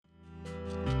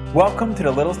Welcome to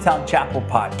the Littlestown Chapel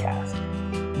podcast.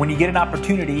 When you get an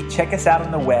opportunity, check us out on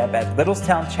the web at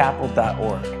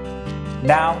littlestownchapel.org.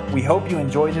 Now, we hope you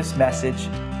enjoy this message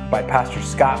by Pastor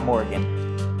Scott Morgan.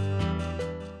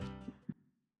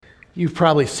 You've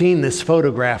probably seen this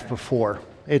photograph before.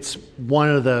 It's one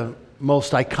of the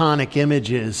most iconic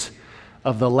images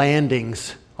of the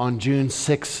landings on June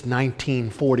 6,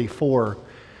 1944.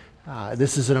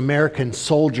 This is an American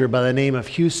soldier by the name of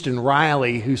Houston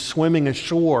Riley who's swimming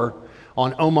ashore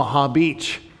on Omaha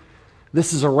Beach.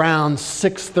 This is around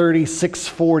 6:30,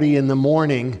 6:40 in the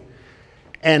morning.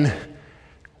 And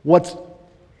what's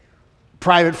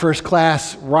Private First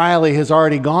Class Riley has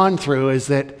already gone through is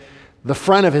that the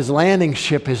front of his landing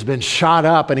ship has been shot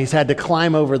up and he's had to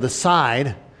climb over the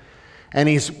side. And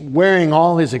he's wearing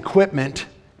all his equipment,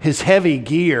 his heavy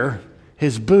gear,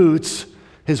 his boots,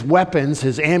 his weapons,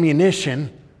 his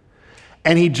ammunition,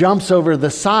 and he jumps over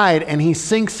the side and he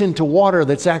sinks into water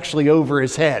that's actually over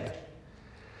his head.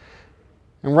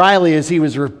 And Riley, as he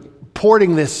was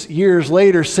reporting this years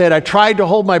later, said, "I tried to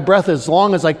hold my breath as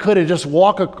long as I could and just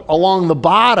walk along the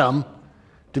bottom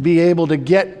to be able to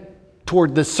get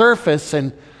toward the surface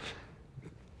and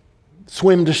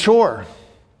swim to shore."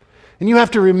 And you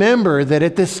have to remember that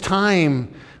at this time,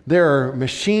 there are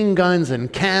machine guns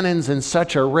and cannons and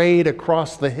such arrayed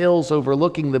across the hills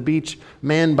overlooking the beach,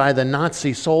 manned by the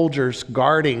Nazi soldiers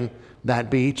guarding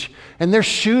that beach. And they're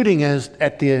shooting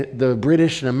at the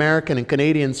British and American and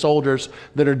Canadian soldiers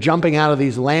that are jumping out of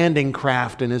these landing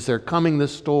craft. And as they're coming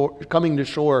to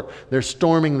shore, they're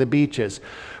storming the beaches.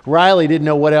 Riley didn't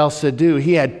know what else to do.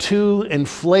 He had two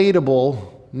inflatable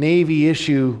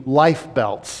Navy-issue life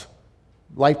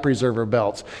preserver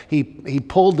belts. He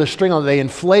pulled the string on, they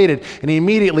inflated, and he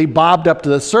immediately bobbed up to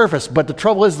the surface. But the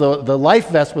trouble is the life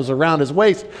vest was around his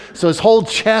waist, so his whole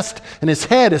chest and his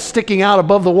head is sticking out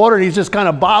above the water, and he's just kind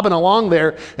of bobbing along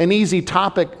there, an easy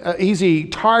target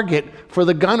for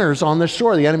the gunners on the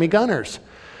shore, the enemy gunners.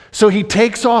 So he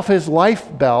takes off his life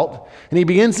belt, and he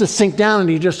begins to sink down, and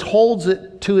he just holds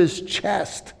it to his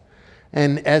chest.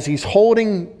 And as he's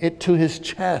holding it to his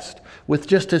chest, with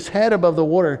just his head above the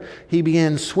water, he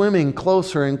began swimming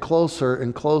closer and closer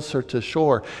and closer to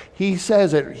shore. He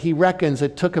says he reckons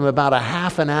it took him about a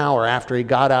half an hour after he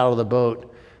got out of the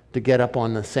boat to get up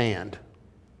on the sand.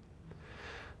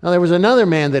 Now, there was another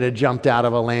man that had jumped out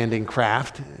of a landing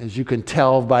craft. As you can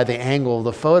tell by the angle of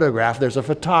the photograph, there's a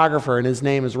photographer, and his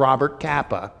name is Robert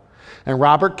Capa. And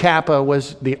Robert Capa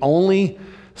was the only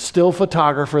still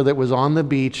photographer that was on the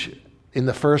beach in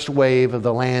the first wave of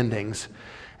the landings.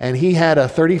 And he had a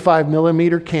 35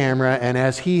 millimeter camera, and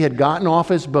as he had gotten off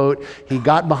his boat, he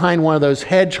got behind one of those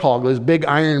those big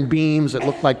iron beams that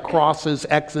looked like crosses,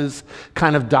 X's,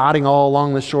 kind of dotting all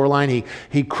along the shoreline.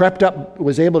 He crept up,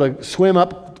 was able to swim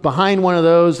up behind one of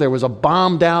those. There was a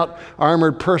bombed out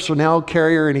armored personnel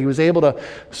carrier, and he was able to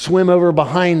swim over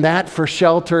behind that for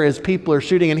shelter as people are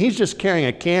shooting. And he's just carrying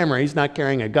a camera, he's not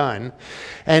carrying a gun.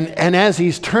 And as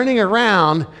he's turning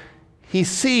around, he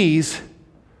sees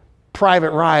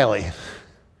Private Riley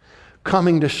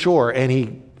coming to shore, and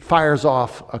he fires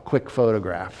off a quick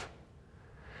photograph.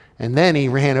 And then he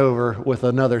ran over with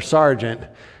another sergeant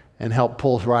and helped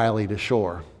pull Riley to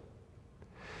shore.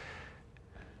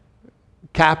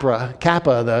 Capa,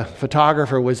 the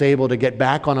photographer, was able to get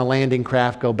back on a landing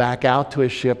craft, go back out to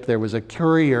his ship. There was a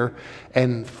courier,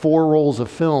 and 4 rolls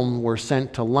of film were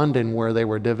sent to London where they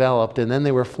were developed, and then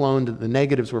the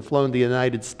negatives were flown to the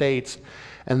United States,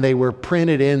 and they were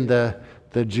printed in the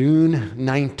June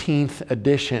 19th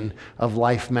edition of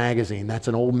Life magazine. That's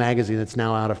an old magazine that's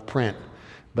now out of print,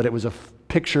 but it was a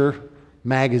picture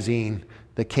magazine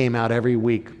that came out every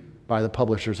week by the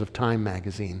publishers of Time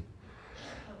magazine.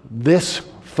 This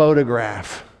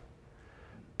photograph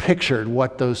pictured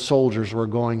what those soldiers were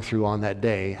going through on that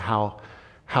day, how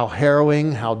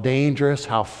harrowing, how dangerous,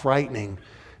 how frightening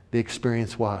the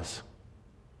experience was.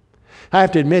 I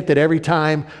have to admit that every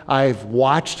time I've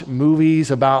watched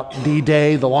movies about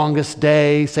D-Day, The Longest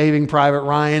Day, Saving Private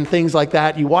Ryan, things like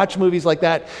that, you watch movies like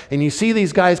that and you see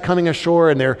these guys coming ashore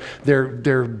and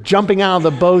they're jumping out of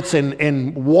the boats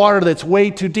in water that's way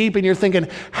too deep, and you're thinking,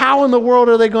 how in the world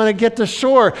are they going to get to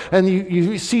shore? And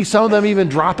you see some of them even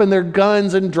dropping their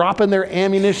guns and dropping their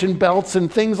ammunition belts and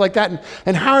things like that.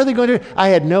 And how are they going to? I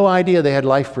had no idea they had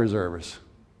life preservers.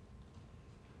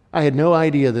 I had no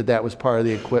idea that was part of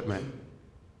the equipment.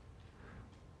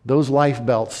 Those life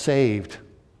belts saved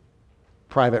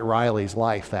Private Riley's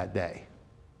life that day.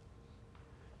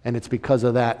 And it's because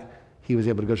of that he was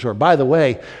able to go ashore. By the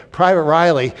way, Private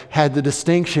Riley had the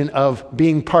distinction of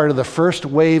being part of the first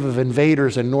wave of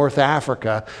invaders in North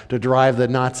Africa to drive the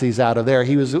Nazis out of there.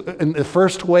 He was in the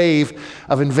first wave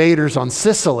of invaders on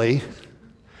Sicily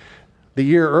the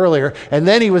year earlier, and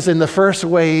then he was in the first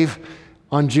wave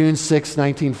on June 6,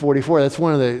 1944. That's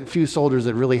one of the few soldiers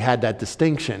that really had that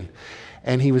distinction.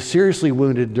 And he was seriously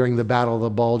wounded during the Battle of the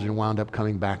Bulge and wound up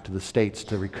coming back to the States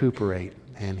to recuperate.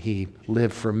 And he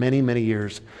lived for many, many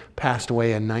years, passed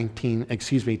away in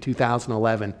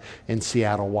 2011 in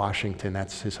Seattle, Washington.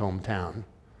 That's his hometown.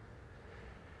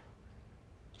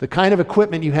 The kind of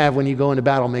equipment you have when you go into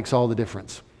battle makes all the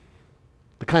difference.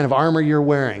 The kind of armor you're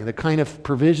wearing, the kind of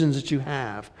provisions that you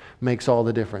have makes all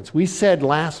the difference. We said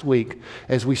last week,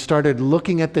 as we started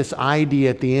looking at this idea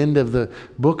at the end of the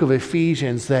book of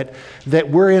Ephesians, that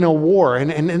we're in a war.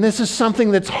 And this is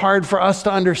something that's hard for us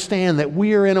to understand, that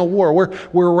we are in a war.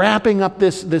 We're wrapping up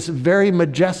this very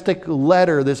majestic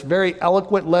letter, this very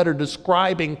eloquent letter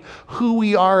describing who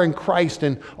we are in Christ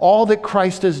and all that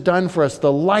Christ has done for us,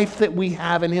 the life that we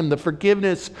have in Him, the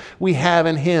forgiveness we have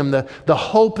in Him, the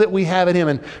hope that we have in Him.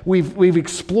 And we've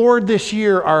explored this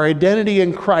year our identity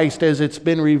in Christ as it's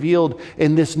been revealed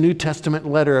in this New Testament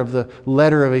letter of the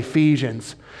letter of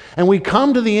Ephesians. And we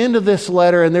come to the end of this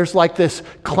letter, and there's like this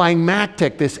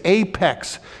climactic, this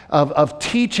apex of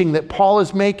teaching that Paul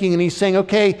is making. And he's saying,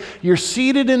 okay, you're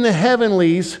seated in the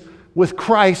heavenlies with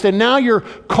Christ, and now you're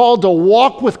called to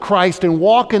walk with Christ and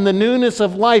walk in the newness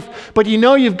of life. But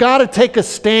you've got to take a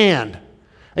stand.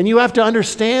 And you have to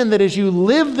understand that as you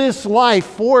live this life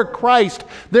for Christ,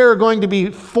 there are going to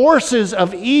be forces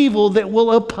of evil that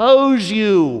will oppose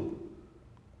you.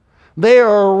 They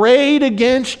are arrayed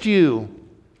against you.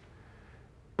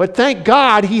 But thank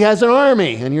God He has an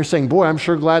army. And you're saying, boy, I'm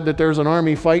sure glad that there's an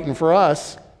army fighting for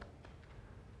us.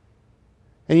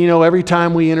 And every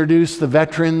time we introduce the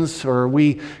veterans, or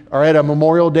we are at a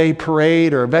Memorial Day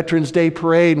parade or a Veterans Day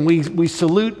parade, and we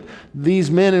salute these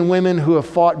men and women who have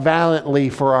fought valiantly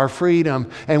for our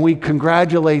freedom, and we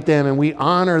congratulate them and we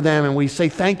honor them and we say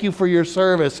thank you for your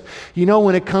service.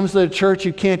 When it comes to the church,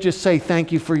 you can't just say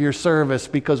thank you for your service,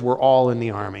 because we're all in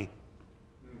the army.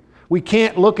 We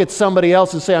can't look at somebody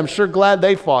else and say, I'm sure glad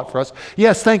they fought for us.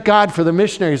 Yes, thank God for the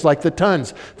missionaries like the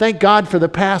Tons. Thank God for the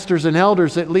pastors and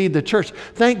elders that lead the church.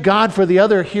 Thank God for the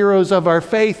other heroes of our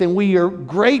faith, and we are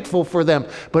grateful for them.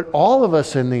 But all of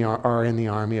us are in the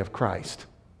army of Christ.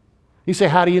 You say,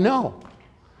 how do you know?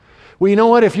 Well, you know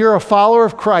what? If you're a follower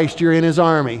of Christ, you're in His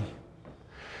army.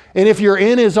 And if you're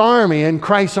in His army, in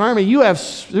Christ's army, you have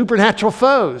supernatural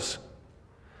foes.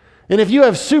 And if you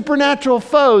have supernatural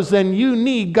foes, then you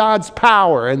need God's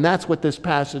power. And that's what this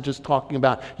passage is talking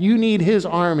about. You need His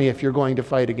army if you're going to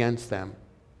fight against them.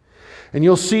 And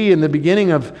you'll see in the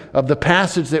beginning of the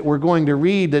passage that we're going to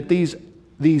read that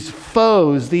these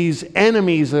foes, these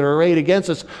enemies that are arrayed against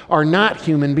us, are not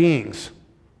human beings.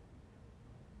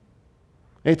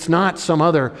 It's not some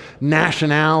other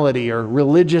nationality or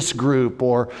religious group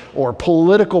or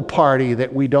political party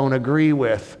that we don't agree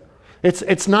with.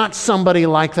 It's not somebody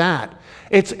like that.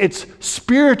 It's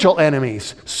spiritual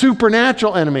enemies,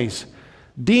 supernatural enemies,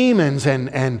 demons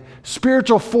and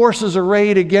spiritual forces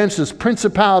arrayed against us,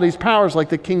 principalities, powers, like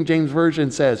the King James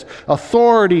Version says,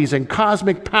 authorities and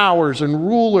cosmic powers and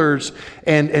rulers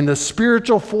and the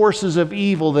spiritual forces of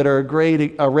evil that are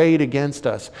arrayed against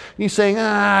us. And you're saying,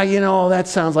 that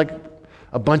sounds like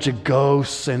a bunch of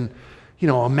ghosts and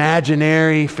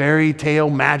imaginary, fairy tale,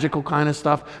 magical kind of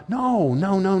stuff.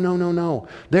 No.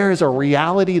 There is a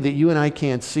reality that you and I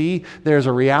can't see. There's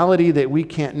a reality that we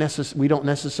don't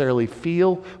necessarily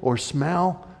feel or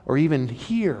smell or even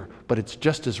hear, but it's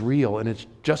just as real and it's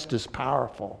just as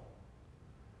powerful.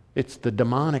 It's the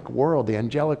demonic world, the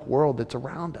angelic world that's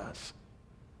around us.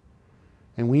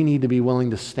 And we need to be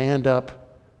willing to stand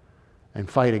up and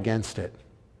fight against it,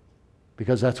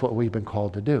 because that's what we've been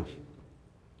called to do.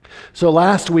 So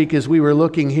last week, as we were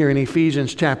looking here in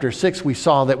Ephesians chapter 6, we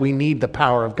saw that we need the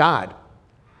power of God.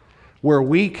 We're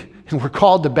weak and we're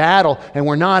called to battle and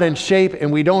we're not in shape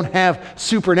and we don't have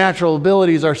supernatural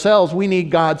abilities ourselves. We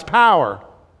need God's power.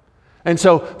 And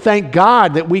so thank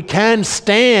God that we can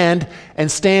stand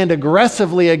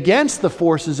aggressively against the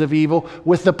forces of evil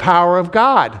with the power of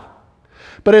God.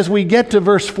 But as we get to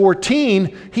verse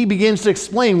 14, he begins to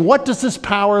explain, what does this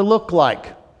power look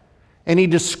like? And he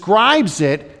describes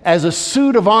it as a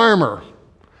suit of armor,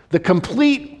 the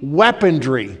complete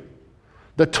weaponry,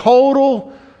 the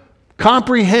total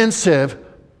comprehensive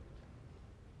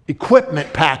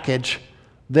equipment package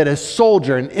that a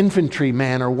soldier, an infantry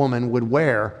man or woman would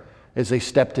wear as they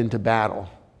stepped into battle.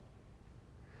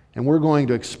 And we're going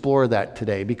to explore that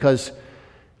today, because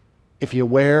if you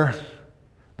wear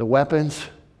the weapons,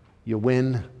 you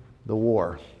win the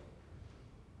war.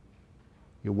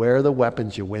 You wear the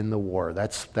weapons, you win the war.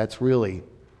 That's really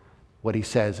what he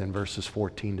says in verses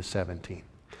 14 to 17.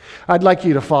 I'd like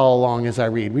you to follow along as I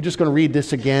read. We're just going to read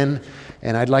this again,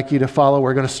 and I'd like you to follow.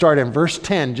 We're going to start in verse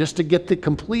 10 just to get the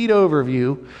complete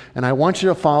overview, and I want you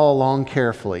to follow along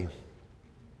carefully.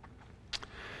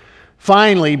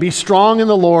 Finally, be strong in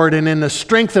the Lord and in the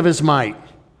strength of his might.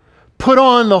 Put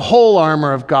on the whole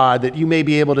armor of God that you may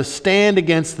be able to stand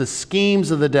against the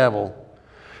schemes of the devil.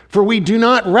 For we do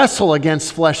not wrestle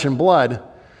against flesh and blood,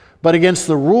 but against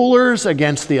the rulers,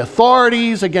 against the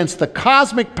authorities, against the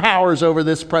cosmic powers over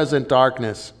this present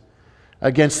darkness,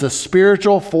 against the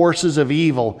spiritual forces of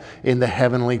evil in the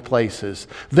heavenly places.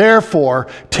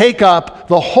 Therefore, take up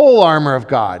the whole armor of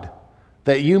God,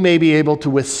 that you may be able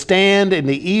to withstand in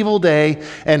the evil day,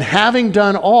 and having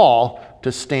done all,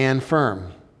 to stand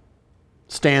firm.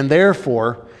 Stand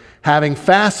therefore, having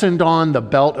fastened on the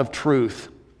belt of truth,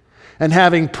 and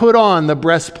having put on the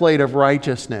breastplate of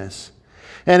righteousness,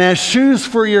 and as shoes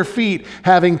for your feet,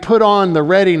 having put on the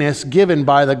readiness given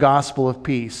by the gospel of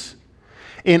peace.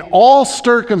 In all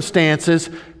circumstances,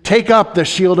 take up the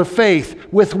shield of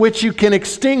faith, with which you can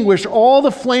extinguish all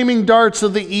the flaming darts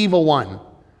of the evil one.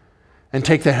 And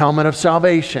take the helmet of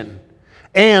salvation,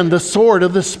 and the sword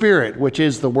of the Spirit, which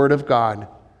is the word of God.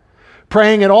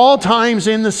 Praying at all times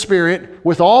in the Spirit,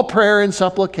 with all prayer and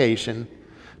supplication.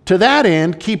 To that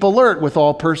end, keep alert with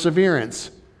all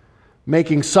perseverance,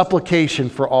 making supplication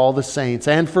for all the saints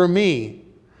and for me,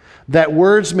 that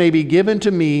words may be given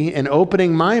to me in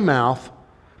opening my mouth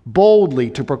boldly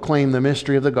to proclaim the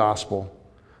mystery of the gospel,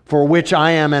 for which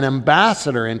I am an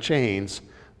ambassador in chains,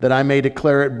 that I may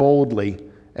declare it boldly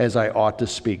as I ought to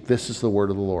speak. This is the word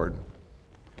of the Lord.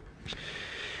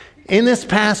 In this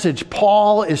passage,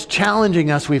 Paul is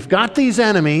challenging us. We've got these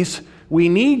enemies. We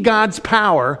need God's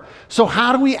power. So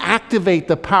how do we activate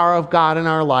the power of God in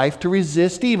our life to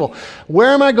resist evil? Where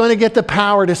am I going to get the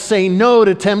power to say no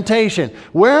to temptation?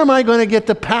 Where am I going to get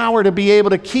the power to be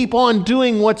able to keep on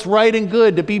doing what's right and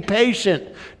good, to be patient,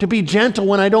 to be gentle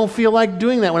when I don't feel like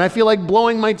doing that, when I feel like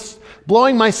blowing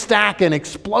my stack and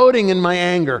exploding in my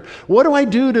anger? What do I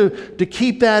do to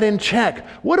keep that in check?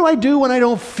 What do I do when I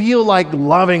don't feel like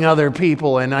loving other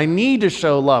people and I need to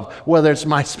show love, whether it's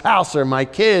my spouse or my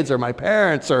kids or my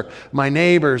parents or my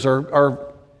neighbors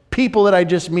or people that I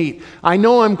just meet? I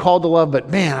know I'm called to love, but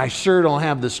man, I sure don't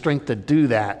have the strength to do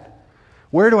that.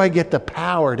 Where do I get the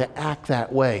power to act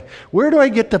that way? Where do I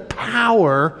get the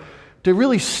power to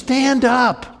really stand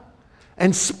up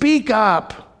and speak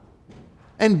up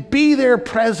and be there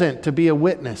present to be a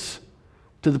witness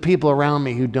to the people around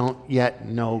me who don't yet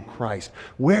know Christ?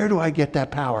 Where do I get that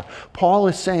power? Paul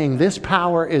is saying this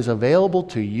power is available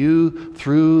to you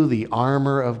through the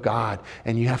armor of God,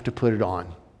 and you have to put it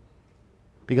on.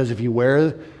 Because if you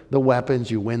wear the weapons,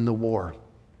 you win the war.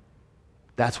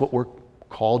 That's what we're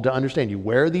called to understand. You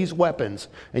wear these weapons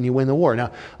and you win the war.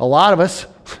 Now, a lot of us,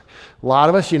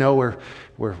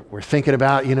 we're thinking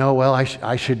about, well,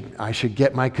 I should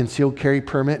get my concealed carry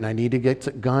permit, and I need to get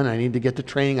a gun, I need to get the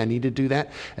training, I need to do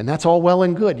that. And that's all well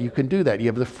and good. You can do that. You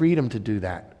have the freedom to do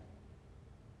that.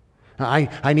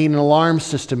 I need an alarm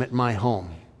system at my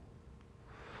home.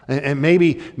 And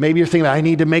maybe you're thinking about, I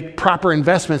need to make proper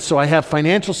investments so I have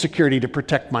financial security to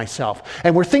protect myself.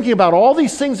 And we're thinking about all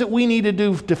these things that we need to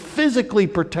do to physically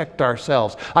protect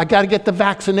ourselves. I got to get the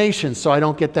vaccination so I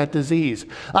don't get that disease.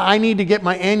 I need to get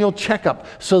my annual checkup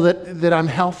so that I'm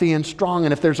healthy and strong,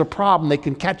 and if there's a problem, they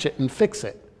can catch it and fix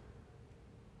it.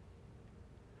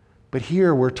 But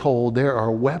here we're told there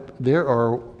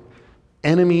are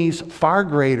enemies far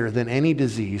greater than any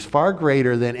disease, far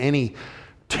greater than any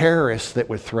terrorists that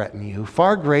would threaten you,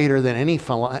 far greater than any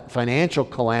financial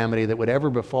calamity that would ever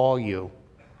befall you,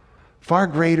 far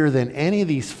greater than any of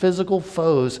these physical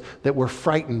foes that we're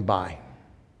frightened by.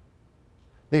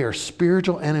 They are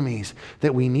spiritual enemies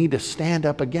that we need to stand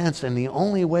up against, and the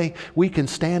only way we can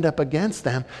stand up against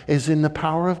them is in the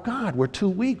power of God. We're too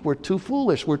weak, we're too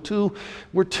foolish, we're too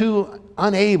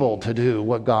unable to do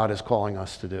what God is calling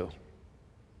us to do.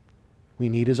 We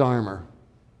need His armor.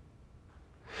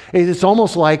 It's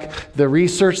almost like the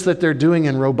research that they're doing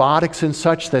in robotics and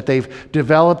such, that they've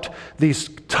developed these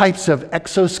types of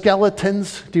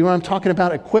exoskeletons. Do you know what I'm talking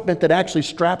about? Equipment that actually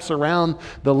straps around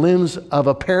the limbs of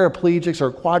a paraplegic's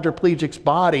or quadriplegic's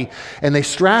body. And they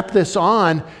strap this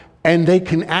on, and they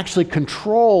can actually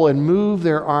control and move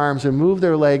their arms and move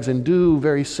their legs and do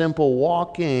very simple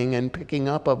walking and picking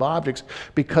up of objects,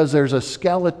 because there's a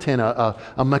skeleton,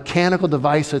 a mechanical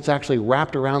device that's actually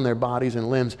wrapped around their bodies and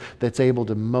limbs that's able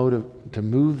to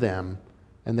move them,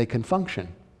 and they can function.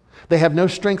 They have no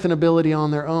strength and ability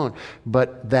on their own,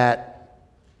 but that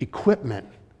equipment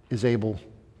enables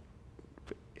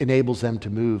them to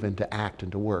move and to act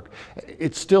and to work.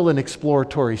 It's still in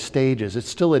exploratory stages. It's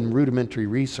still in rudimentary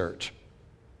research.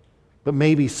 But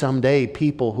maybe someday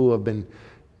people who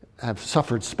have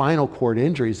suffered spinal cord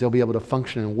injuries, they'll be able to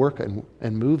function and work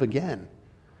and move again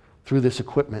through this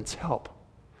equipment's help.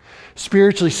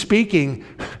 Spiritually speaking,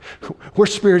 we're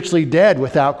spiritually dead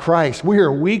without Christ. We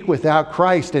are weak without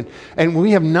Christ, and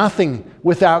we have nothing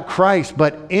without Christ.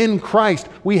 But in Christ,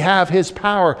 we have His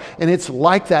power, and it's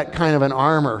like that kind of an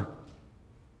armor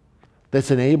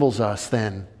that enables us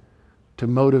then to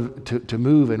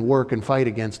move and work and fight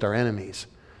against our enemies.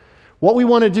 What we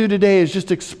want to do today is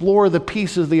just explore the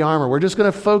pieces of the armor. We're just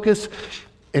going to focus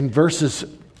in verses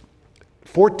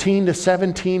 14 to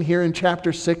 17 here in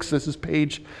chapter 6. This is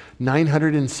page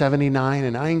 979,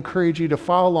 and I encourage you to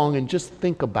follow along and just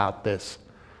think about this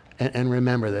and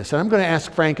remember this. And I'm going to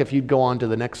ask Frank if you'd go on to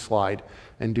the next slide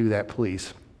and do that,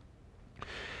 please.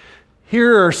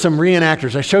 Here are some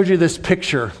reenactors. I showed you this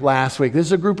picture last week. This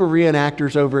is a group of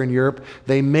reenactors over in Europe.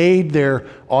 They made their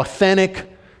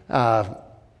authentic,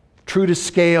 true to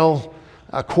scale,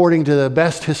 according to the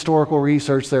best historical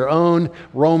research, their own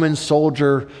Roman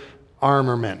soldier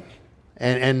armament.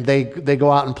 And they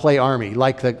go out and play army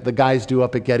like the guys do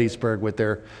up at Gettysburg with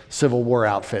their Civil War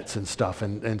outfits and stuff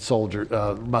and soldier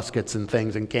muskets and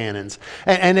things and cannons.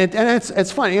 And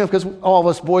it's funny, because all of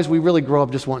us boys, we really grow up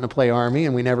just wanting to play army,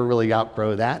 and we never really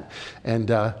outgrow that.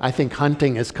 And I think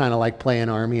hunting is kind of like playing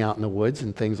army out in the woods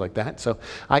and things like that. So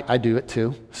I do it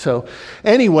too. So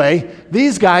anyway,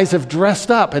 these guys have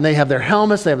dressed up, and they have their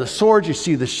helmets, they have the swords, you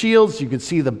see the shields, you can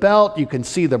see the belt, you can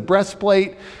see the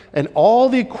breastplate, and all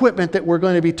the equipment that we're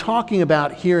going to be talking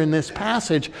about here in this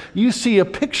passage, you see a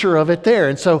picture of it there.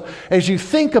 And so as you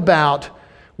think about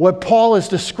what Paul is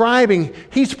describing,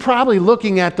 he's probably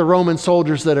looking at the Roman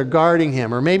soldiers that are guarding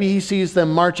him, or maybe he sees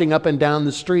them marching up and down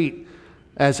the street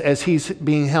as he's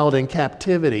being held in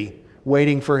captivity,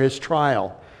 waiting for his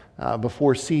trial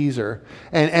before Caesar.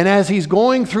 And as he's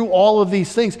going through all of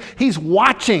these things, he's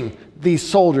watching these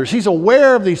soldiers. He's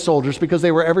aware of these soldiers because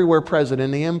they were everywhere present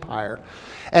in the empire.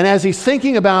 And as he's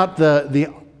thinking about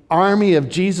the army of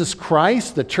Jesus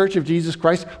Christ, the church of Jesus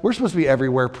Christ, we're supposed to be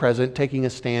everywhere present, taking a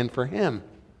stand for Him,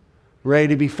 ready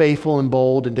to be faithful and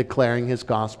bold in declaring His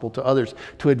gospel to others,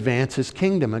 to advance His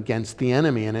kingdom against the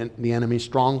enemy and the enemy's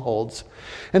strongholds.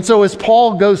 And so as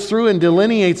Paul goes through and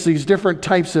delineates these different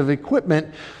types of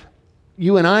equipment,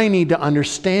 you and I need to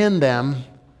understand them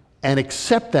and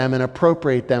accept them and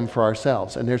appropriate them for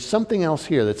ourselves. And there's something else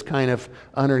here that's kind of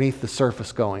underneath the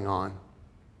surface going on.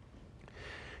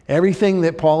 Everything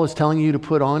that Paul is telling you to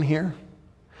put on here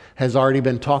has already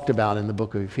been talked about in the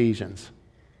book of Ephesians.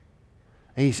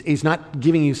 He's not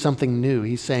giving you something new.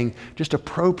 He's saying just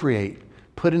appropriate,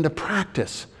 put into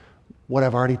practice what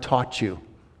I've already taught you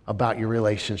about your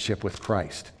relationship with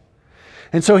Christ.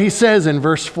 And so he says in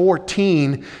verse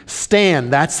 14,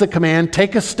 stand. That's the command.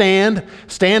 Take a stand.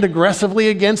 Stand aggressively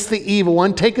against the evil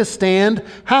one. Take a stand.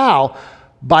 How?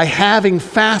 By having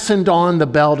fastened on the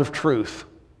belt of truth.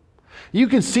 You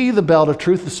can see the belt of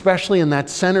truth, especially in that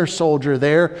center soldier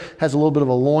there. Has a little bit of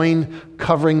a loin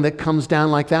covering that comes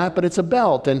down like that, but it's a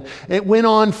belt, and it went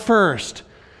on first.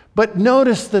 But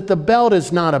notice that the belt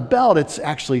is not a belt, it's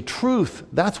actually truth.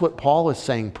 That's what Paul is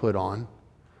saying put on.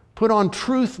 Put on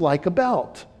truth like a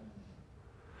belt.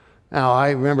 Now, I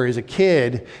remember as a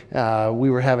kid, we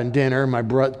were having dinner. My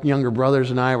younger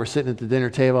brothers and I were sitting at the dinner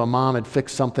table. Mom had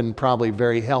fixed something probably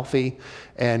very healthy,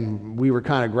 and we were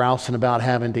kind of grousing about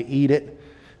having to eat it.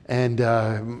 And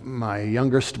my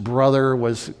youngest brother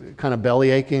was kind of belly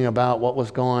aching about what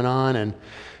was going on. And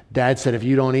Dad said, if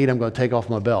you don't eat, I'm going to take off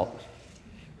my belt.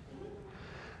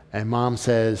 And Mom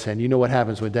says, and you know what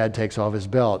happens when Dad takes off his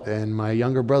belt. And my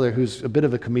younger brother, who's a bit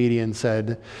of a comedian,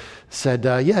 said,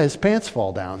 yeah, his pants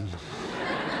fall down.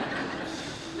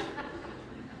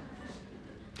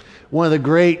 One of the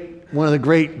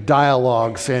great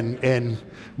dialogues in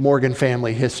Morgan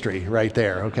family history right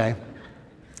there, okay?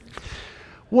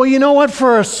 Well, you know what?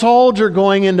 For a soldier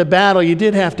going into battle, you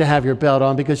did have to have your belt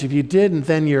on, because if you didn't,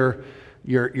 then your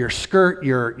skirt,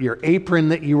 your apron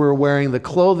that you were wearing, the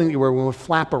clothing that you were wearing would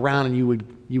flap around and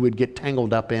you would get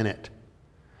tangled up in it.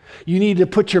 You needed to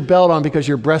put your belt on because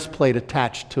your breastplate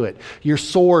attached to it. Your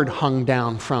sword hung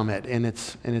down from it, and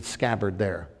its scabbard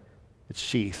there, its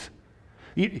sheath.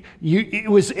 It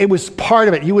was part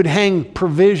of it. You would hang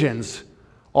provisions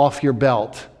off your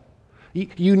belt.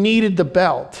 You needed the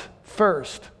belt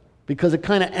first because it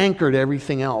kind of anchored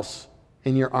everything else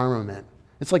in your armament.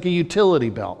 It's like a utility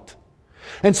belt.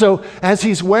 And so as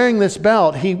he's wearing this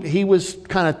belt, he was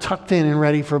kind of tucked in and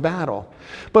ready for battle.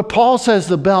 But Paul says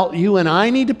the belt you and I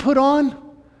need to put on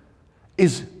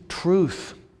is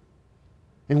truth.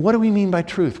 And what do we mean by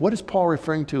truth? What is Paul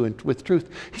referring to with truth?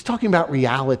 He's talking about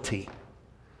reality,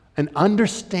 an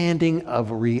understanding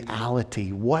of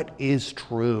reality. What is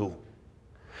true?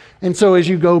 And so as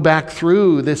you go back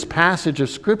through this passage of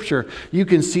Scripture, you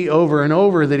can see over and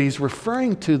over that he's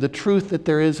referring to the truth that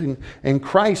there is in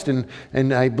Christ. And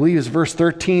I believe it's verse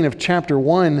 13 of chapter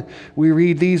 1, we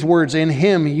read these words, "In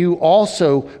him you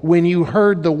also, when you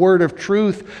heard the word of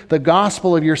truth, the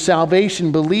gospel of your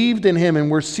salvation, believed in him and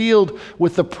were sealed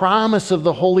with the promise of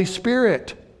the Holy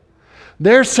Spirit."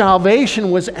 Their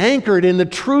salvation was anchored in the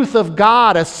truth of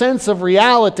God, a sense of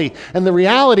reality. And the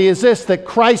reality is this, that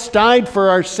Christ died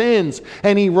for our sins,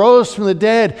 and he rose from the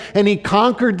dead, and he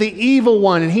conquered the evil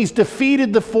one, and he's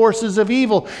defeated the forces of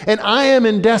evil. And I am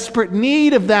in desperate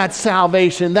need of that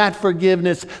salvation, that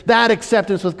forgiveness, that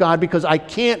acceptance with God, because I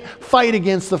can't fight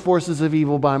against the forces of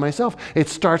evil by myself. It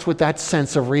starts with that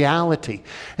sense of reality.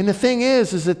 And the thing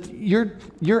is that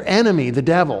your enemy, the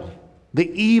devil,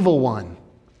 the evil one,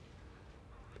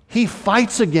 he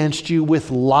fights against you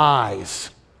with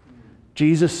lies.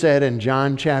 Jesus said in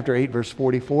John chapter 8, verse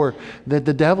 44, that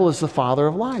the devil is the father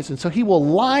of lies. And so he will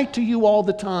lie to you all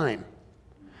the time.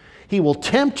 He will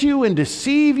tempt you and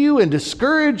deceive you and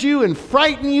discourage you and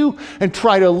frighten you and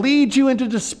try to lead you into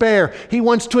despair. He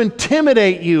wants to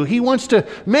intimidate you. He wants to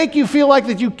make you feel like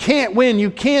that you can't win.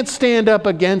 You can't stand up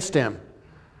against him.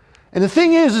 And the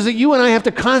thing is that you and I have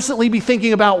to constantly be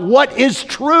thinking about what is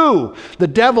true. The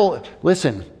devil,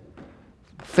 listen,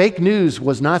 fake news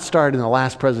was not started in the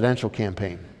last presidential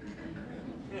campaign.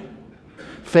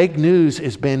 Fake news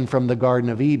has been from the Garden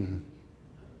of Eden,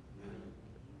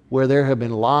 where there have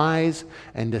been lies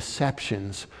and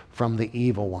deceptions from the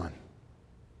evil one.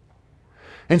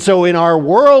 And so in our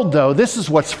world, though, this is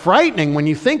what's frightening when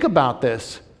you think about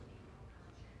this.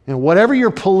 And whatever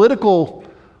your political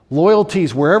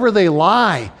loyalties, wherever they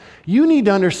lie, you need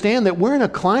to understand that we're in a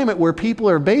climate where people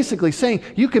are basically saying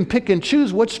you can pick and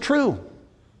choose what's true.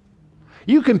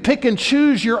 You can pick and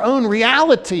choose your own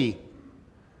reality.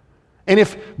 And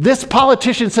if this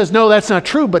politician says, no, that's not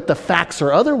true, but the facts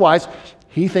are otherwise,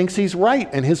 he thinks he's right,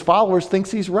 and his followers thinks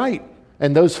he's right.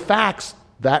 And those facts,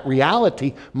 that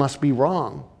reality, must be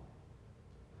wrong.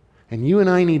 And you and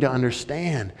I need to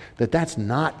understand that that's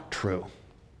not true.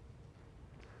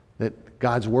 That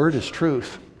God's word is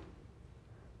truth.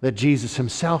 That Jesus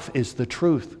himself is the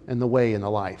truth and the way and the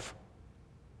life.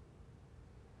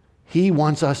 He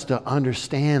wants us to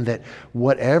understand that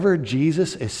whatever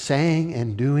Jesus is saying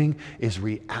and doing is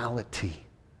reality.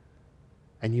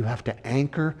 And you have to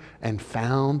anchor and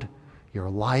found your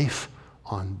life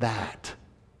on that.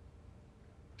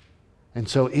 And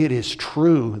so it is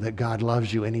true that God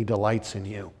loves you and he delights in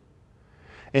you.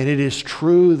 And it is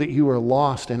true that you are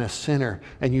lost and a sinner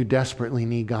and you desperately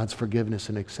need God's forgiveness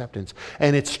and acceptance.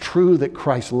 And it's true that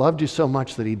Christ loved you so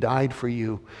much that he died for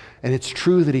you. And it's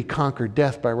true that he conquered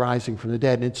death by rising from the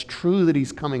dead. And it's true that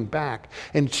he's coming back.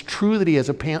 And it's true that he has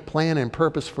a plan and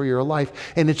purpose for your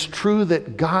life. And it's true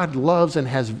that God loves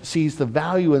and sees the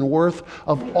value and worth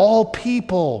of all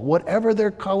people, whatever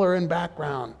their color and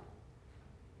background.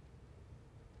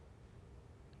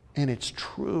 And it's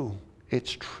true.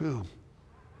 It's true.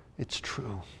 It's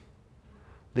true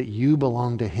that you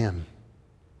belong to him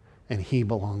and he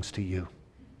belongs to you.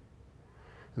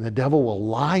 And the devil will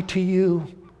lie to you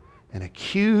and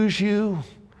accuse you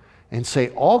and say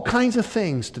all kinds of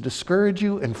things to discourage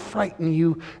you and frighten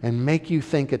you and make you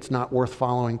think it's not worth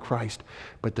following Christ.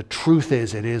 But the truth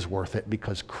is, it is worth it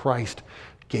because Christ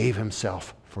gave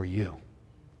himself for you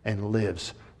and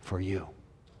lives for you.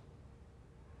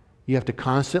 You have to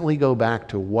constantly go back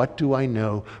to what do I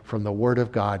know from the Word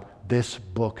of God? This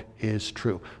book is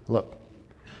true. Look,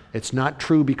 it's not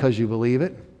true because you believe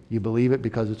it. You believe it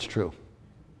because it's true.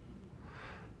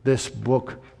 This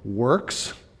book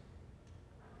works,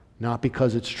 not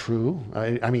because it's true.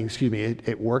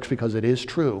 It works because it is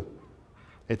true.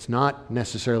 It's not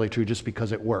necessarily true just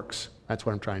because it works. That's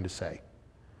what I'm trying to say.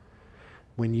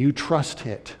 When you trust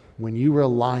it, when you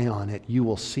rely on it, you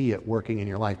will see it working in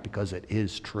your life because it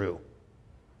is true.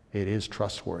 It is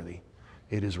trustworthy.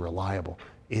 It is reliable.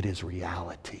 It is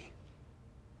reality.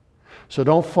 So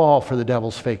don't fall for the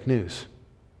devil's fake news.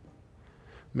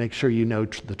 Make sure you know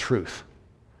the truth.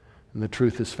 And the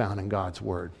truth is found in God's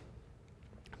word.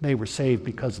 They were saved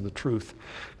because of the truth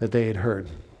that they had heard.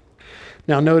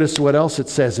 Now notice what else it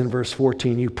says in verse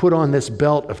 14. You put on this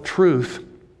belt of truth,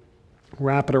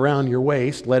 wrap it around your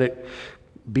waist, let it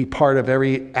be part of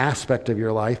every aspect of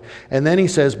your life. And then he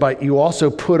says, but you also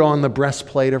put on the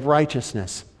breastplate of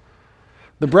righteousness.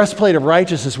 The breastplate of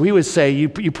righteousness, we would say, you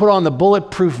put on the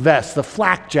bulletproof vest, the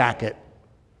flak jacket,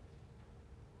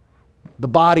 the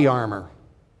body armor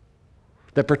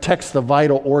that protects the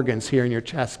vital organs here in your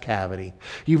chest cavity.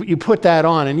 You put that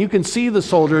on, and you can see the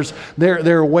soldiers,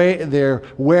 they're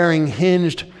wearing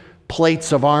hinged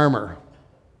plates of armor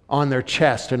on their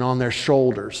chest and on their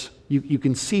shoulders. You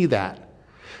can see that.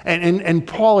 And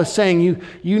Paul is saying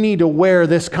you need to wear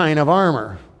this kind of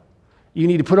armor. You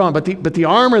need to put on. But the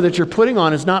armor that you're putting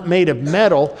on is not made of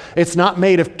metal. It's not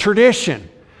made of tradition.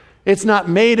 It's not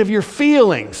made of your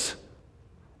feelings.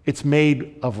 It's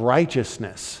made of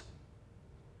righteousness.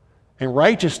 And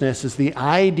righteousness is the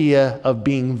idea of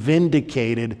being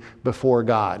vindicated before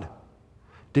God,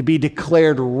 to be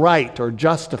declared right or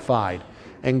justified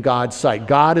in God's sight.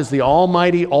 God is the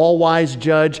almighty, all-wise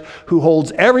judge who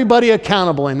holds everybody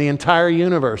accountable in the entire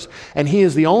universe. And he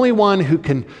is the only one who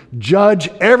can judge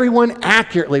everyone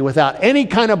accurately without any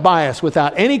kind of bias,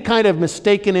 without any kind of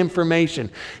mistaken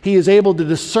information. He is able to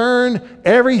discern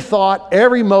every thought,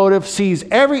 every motive, sees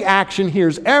every action,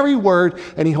 hears every word,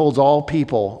 and he holds all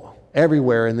people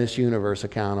everywhere in this universe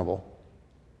accountable.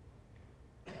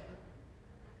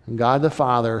 And God the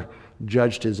Father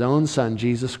judged his own Son,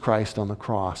 Jesus Christ, on the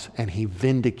cross, and he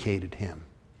vindicated him.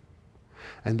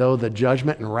 And though the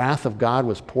judgment and wrath of God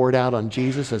was poured out on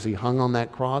Jesus as he hung on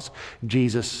that cross,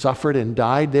 Jesus suffered and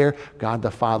died there, God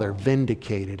the Father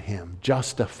vindicated him,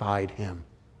 justified him,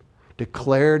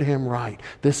 declared him right.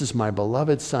 This is my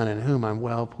beloved Son in whom I'm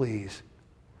well pleased.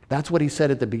 That's what he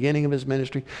said at the beginning of his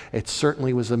ministry. It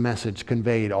certainly was a message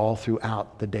conveyed all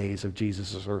throughout the days of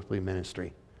Jesus' earthly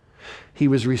ministry. He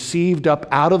was received up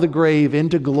out of the grave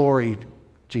into glory,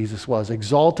 Jesus was,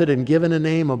 exalted and given a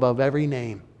name above every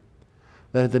name,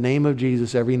 that at the name of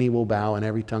Jesus every knee will bow and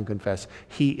every tongue confess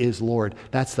he is Lord.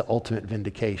 That's the ultimate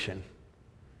vindication.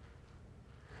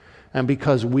 And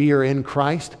because we are in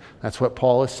Christ, that's what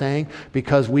Paul is saying,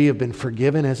 because we have been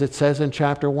forgiven, as it says in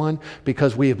chapter 1,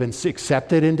 because we have been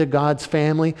accepted into God's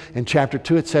family. In chapter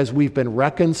 2, it says we've been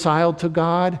reconciled to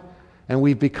God and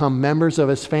we've become members of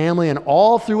his family. And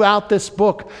all throughout this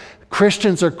book,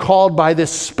 Christians are called by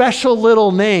this special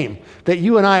little name that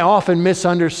you and I often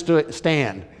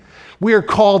misunderstand. We are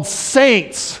called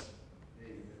saints.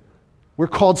 We're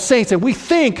called saints. And we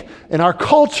think in our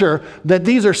culture that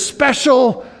these are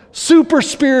special, super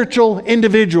spiritual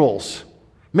individuals.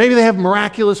 Maybe they have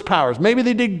miraculous powers. Maybe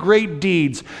they did great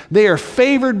deeds. They are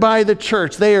favored by the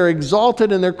church. They are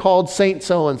exalted and they're called Saint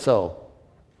so-and-so,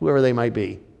 whoever they might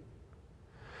be.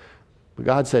 But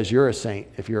God says you're a saint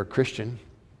if you're a Christian.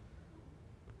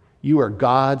 You are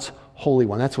God's Holy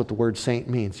One. That's what the word saint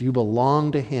means. You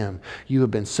belong to him. You have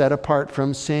been set apart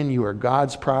from sin. You are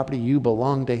God's property. You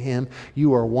belong to him.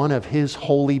 You are one of his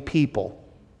holy people.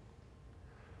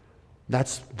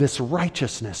 That's this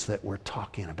righteousness that we're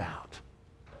talking about.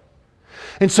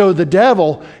 And so the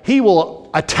devil, he will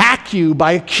attack you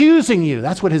by accusing you.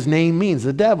 That's what his name means,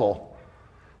 the devil.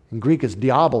 In Greek, it's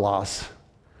diabolos.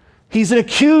 He's an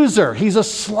accuser. He's a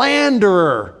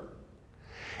slanderer.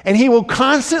 And he will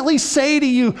constantly say to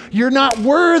you, you're not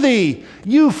worthy.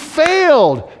 You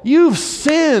failed. You've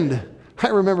sinned. I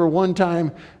remember one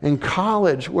time in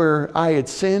college where I had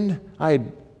sinned. I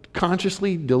had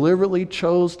consciously, deliberately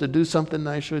chose to do something that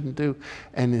I shouldn't do.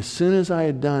 And as soon as I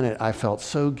had done it, I felt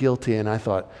so guilty and I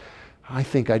thought, I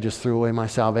think I just threw away my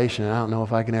salvation and I don't know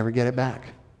if I can ever get it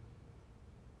back.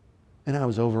 And I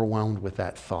was overwhelmed with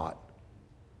that thought.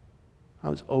 I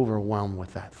was overwhelmed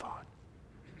with that thought.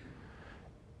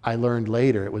 I learned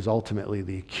later it was ultimately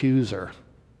the accuser.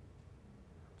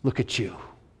 Look at you.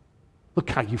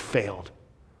 Look how you failed.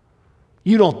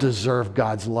 You don't deserve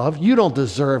God's love. You don't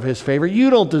deserve his favor. You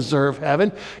don't deserve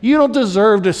heaven. You don't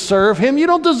deserve to serve him. You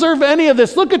don't deserve any of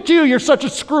this. Look at you. You're such a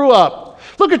screw up.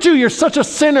 Look at you. You're such a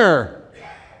sinner.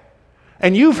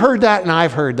 And you've heard that and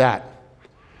I've heard that.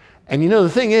 And you know, the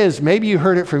thing is, maybe you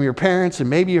heard it from your parents and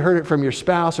maybe you heard it from your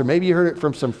spouse or maybe you heard it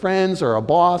from some friends or a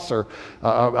boss or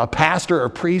a pastor or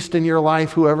priest in your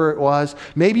life, whoever it was.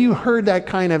 Maybe you heard that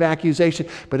kind of accusation,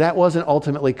 but that wasn't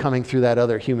ultimately coming through that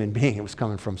other human being. It was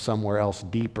coming from somewhere else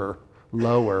deeper,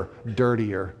 lower,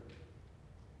 dirtier.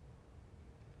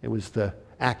 It was the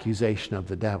accusation of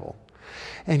the devil.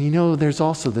 And you know, there's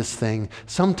also this thing.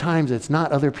 Sometimes it's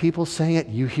not other people saying it.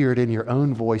 You hear it in your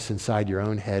own voice inside your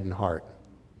own head and heart.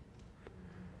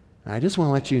 And I just want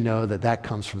to let you know that that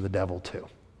comes from the devil too.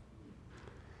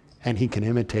 And he can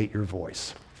imitate your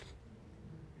voice.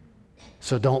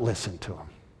 So don't listen to him.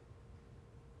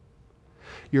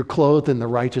 You're clothed in the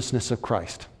righteousness of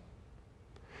Christ.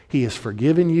 He has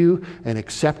forgiven you and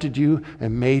accepted you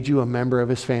and made you a member of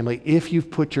his family if you've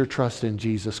put your trust in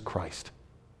Jesus Christ.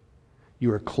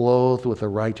 You are clothed with the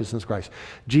righteousness of Christ.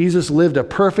 Jesus lived a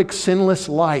perfect, sinless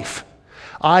life.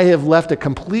 I have lived a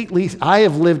completely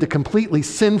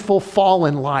sinful,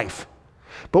 fallen life.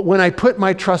 But when I put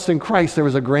my trust in Christ, there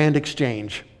was a grand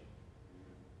exchange.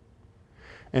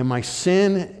 And my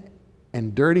sin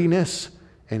and dirtiness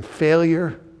and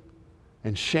failure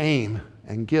and shame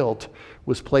and guilt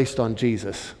was placed on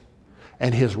Jesus.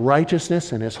 And his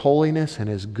righteousness and his holiness and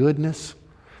his goodness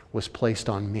was placed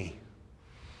on me.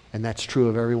 And that's true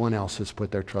of everyone else who's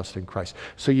put their trust in Christ.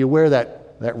 So you wear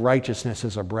that righteousness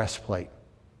as a breastplate.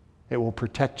 It will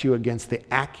protect you against the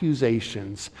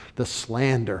accusations, the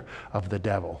slander of the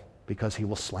devil, because he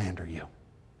will slander you.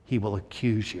 He will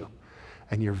accuse you,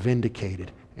 and you're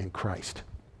vindicated in Christ.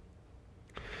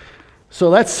 So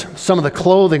that's some of the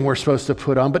clothing we're supposed to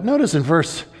put on. But notice in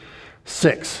verse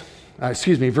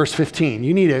 15,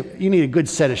 you need a good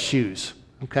set of shoes,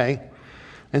 okay?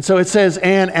 And so it says,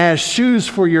 and as shoes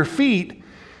for your feet,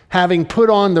 having put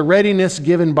on the readiness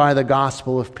given by the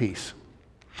gospel of peace.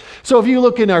 So if you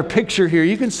look in our picture here,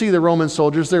 you can see the Roman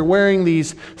soldiers. They're wearing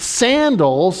these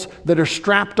sandals that are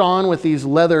strapped on with these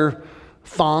leather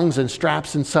thongs and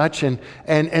straps and such, and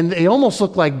they almost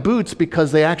look like boots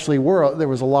because there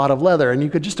was a lot of leather. And you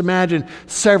could just imagine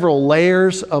several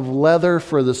layers of leather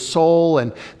for the sole,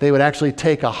 and they would actually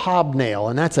take a hobnail,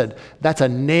 and that's a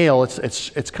nail.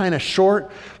 It's kind of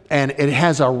short, and it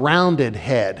has a rounded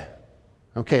head.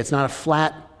 Okay, it's not a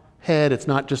flat head. It's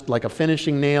not just like a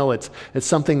finishing nail. It's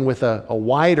something with a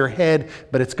wider head,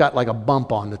 but it's got like a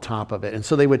bump on the top of it. And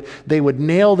so they would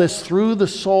nail this through the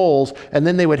soles, and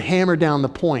then they would hammer down the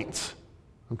points.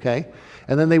 Okay?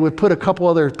 And then they would put a couple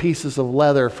other pieces of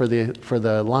leather for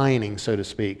the lining, so to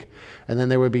speak. And then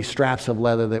there would be straps of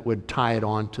leather that would tie it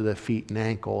onto the feet and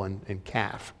ankle and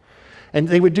calf. And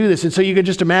they would do this. And so you could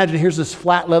just imagine, here's this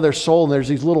flat leather sole, and there's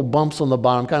these little bumps on the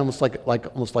bottom, kind of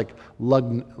almost like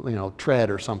lug, tread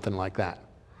or something like that.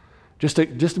 Just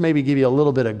to maybe give you a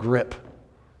little bit of grip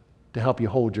to help you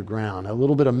hold your ground. A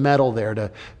little bit of metal there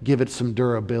to give it some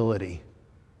durability.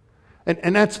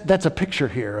 And that's a picture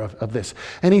here of this.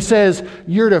 And he says,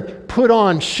 you're to put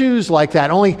on shoes like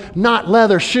that, only not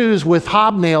leather shoes with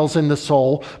hobnails in the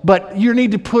sole, but you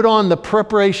need to put on the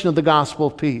preparation of the gospel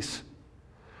of peace.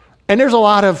 And there's a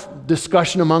lot of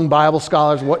discussion among Bible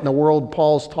scholars what in the world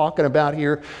Paul's talking about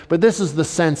here, but this is the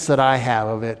sense that I have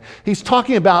of it. He's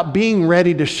talking about being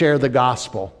ready to share the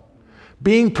gospel,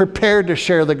 being prepared to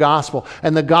share the gospel.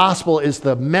 And the gospel is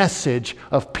the message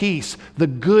of peace, the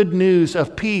good news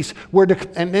of peace.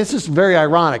 And this is very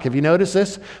ironic. Have you noticed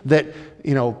this? That,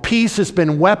 peace has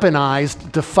been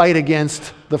weaponized to fight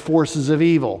against the forces of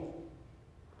evil.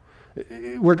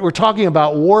 We're talking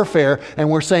about warfare, and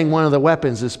we're saying one of the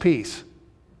weapons is peace.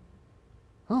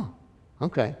 Oh,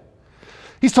 okay.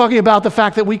 He's talking about the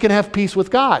fact that we can have peace with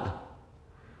God,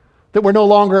 that we're no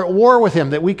longer at war with him,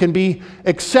 that we can be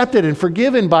accepted and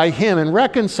forgiven by him and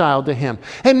reconciled to him.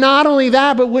 And not only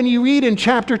that, but when you read in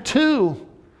chapter 2,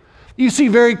 you see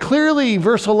very clearly,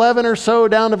 verse 11 or so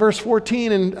down to verse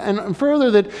 14 and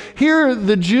further, that here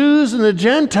the Jews and the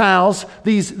Gentiles,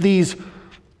 these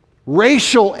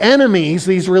racial enemies,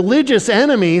 these religious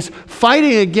enemies,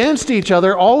 fighting against each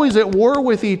other, always at war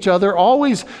with each other,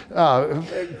 always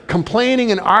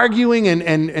complaining and arguing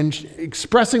and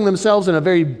expressing themselves in a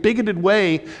very bigoted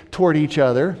way toward each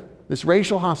other, this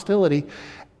racial hostility.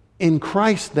 In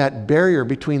Christ, that barrier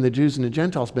between the Jews and the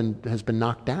Gentiles has been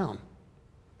knocked down.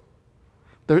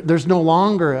 There's no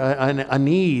longer a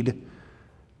need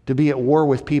to be at war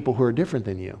with people who are different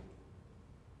than you.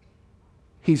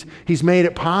 He's made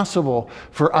it possible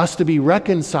for us to be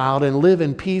reconciled and live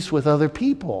in peace with other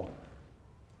people.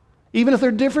 Even if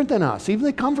they're different than us, even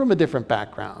if they come from a different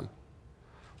background.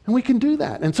 And we can do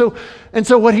that. And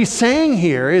so what he's saying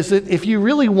here is that if you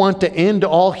really want to end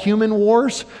all human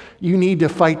wars, you need to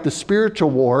fight the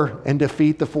spiritual war and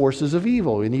defeat the forces of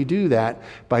evil. And you do that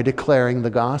by declaring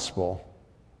the gospel,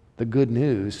 the good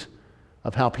news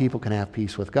of how people can have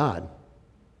peace with God.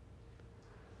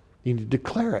 You need to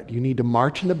declare it. You need to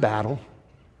march into battle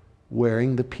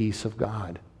wearing the peace of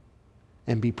God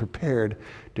and be prepared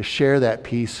to share that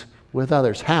peace with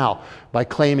others. How? By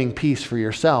claiming peace for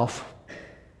yourself,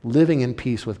 living in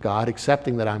peace with God,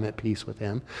 accepting that I'm at peace with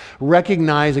him,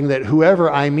 recognizing that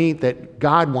whoever I meet, that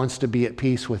God wants to be at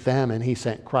peace with them, and he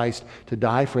sent Christ to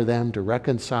die for them, to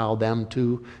reconcile them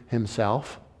to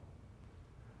himself.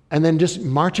 And then just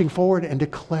marching forward and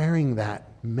declaring that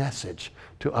message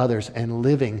to others and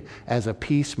living as a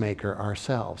peacemaker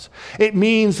ourselves. It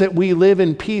means that we live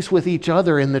in peace with each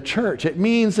other in the church. It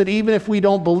means that even if we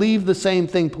don't believe the same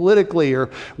thing politically, or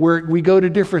we go to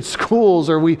different schools,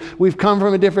 or we've come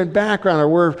from a different background, or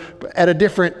we're at a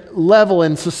different level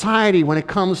in society when it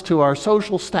comes to our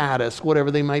social status,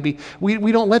 whatever they might be,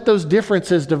 we don't let those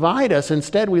differences divide us.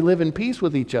 Instead, we live in peace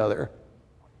with each other.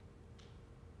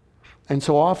 And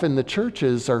so often the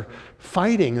churches are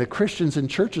fighting, the Christians in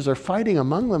churches are fighting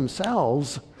among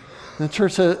themselves. And the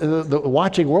church, the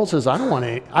watching world says, I don't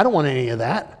want any of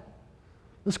that.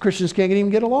 Those Christians can't even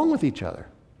get along with each other.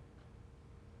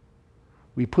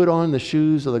 We put on the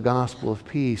shoes of the gospel of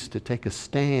peace to take a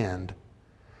stand,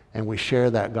 and we share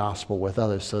that gospel with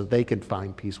others so that they can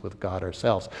find peace with God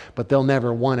ourselves. But they'll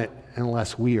never want it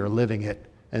unless we are living it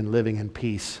and living in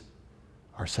peace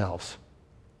ourselves.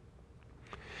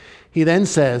 He then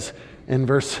says in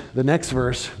the next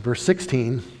verse, verse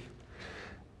 16,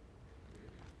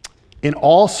 in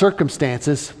all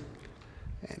circumstances,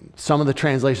 and some of the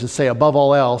translations say above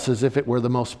all else, as if it were the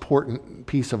most important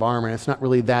piece of armor. And it's not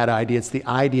really that idea. It's the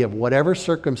idea of whatever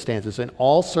circumstances, in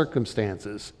all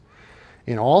circumstances,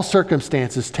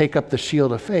 take up the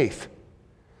shield of faith,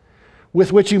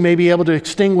 with which you may be able to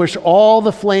extinguish all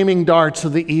the flaming darts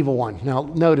of the evil one. Now,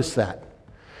 notice that.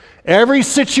 Every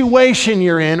situation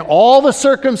you're in, all the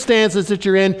circumstances that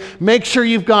you're in, make sure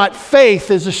you've got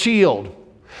faith as a shield.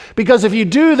 Because if you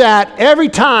do that, every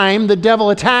time the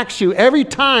devil attacks you, every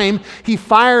time he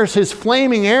fires his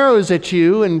flaming arrows at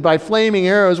you, and by flaming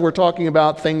arrows we're talking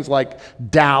about things like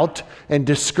doubt and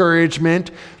discouragement,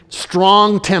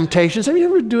 strong temptations. Have you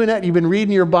ever doing that? You've been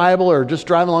reading your Bible or just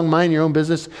driving along minding your own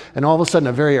business, and all of a sudden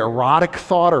a very erotic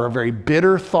thought or a very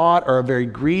bitter thought or a very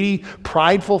greedy,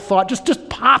 prideful thought just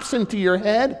pops into your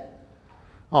head?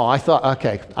 Oh, I thought,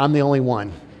 okay, I'm the only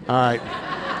one. All right.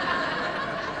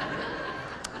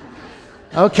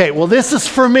 Okay, well, this is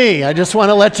for me. I just want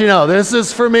to let you know, this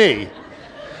is for me.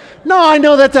 No, I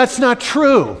know that that's not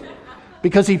true,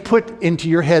 because he put into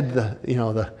your head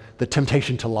the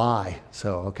temptation to lie.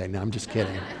 So, okay, no, I'm just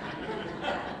kidding.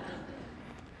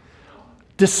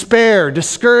 Despair,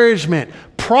 discouragement,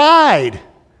 pride,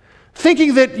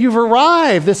 thinking that you've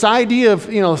arrived, this idea of,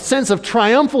 sense of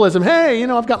triumphalism. Hey,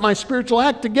 I've got my spiritual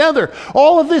act together.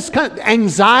 All of this kind of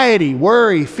anxiety,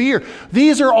 worry, fear.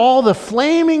 These are all the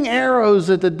flaming arrows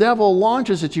that the devil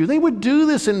launches at you. They would do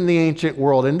this in the ancient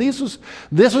world, and this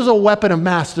was a weapon of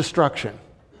mass destruction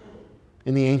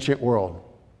in the ancient world.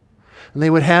 And they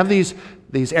would have these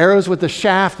arrows with the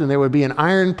shaft, and there would be an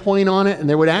iron point on it, and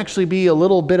there would actually be a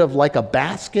little bit of like a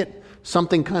basket,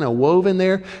 something kind of woven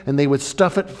there, and they would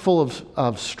stuff it full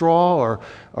of straw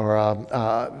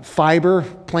or fiber,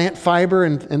 plant fiber,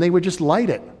 and they would just light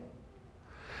it.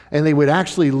 And they would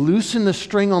actually loosen the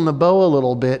string on the bow a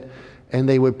little bit, and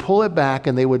they would pull it back,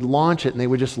 and they would launch it, and they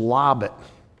would just lob it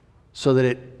so that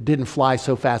it didn't fly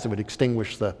so fast it would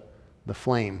extinguish the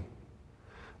flame.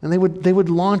 And they would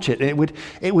launch it, and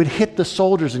it would hit the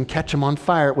soldiers and catch them on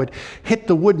fire. It would hit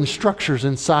the wooden structures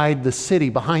inside the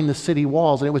city, behind the city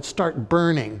walls, and it would start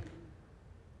burning.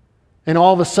 And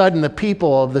all of a sudden, the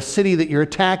people of the city that you're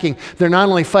attacking, they're not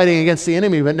only fighting against the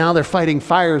enemy, but now they're fighting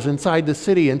fires inside the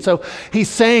city. And so he's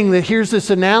saying that here's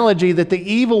this analogy that the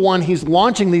evil one, he's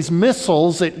launching these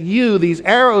missiles at you, these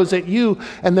arrows at you,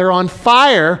 and they're on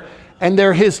fire. And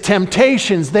they're his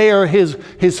temptations. They are his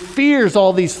fears,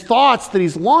 all these thoughts that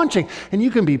he's launching. And you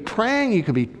can be praying. You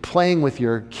can be playing with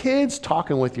your kids,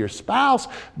 talking with your spouse,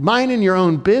 minding your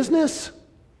own business.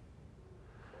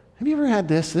 Have you ever had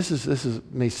this? This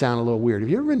may sound a little weird. Have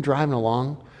you ever been driving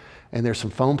along and there's some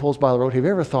phone poles by the road? Have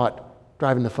you ever thought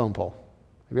driving the phone pole?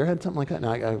 Have you ever had something like that?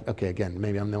 No, okay, again,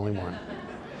 maybe I'm the only one.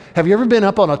 Have you ever been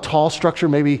up on a tall structure,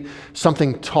 maybe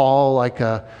something tall like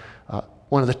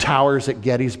one of the towers at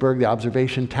Gettysburg, the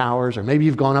observation towers, or maybe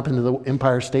you've gone up into the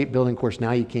Empire State Building. Of course,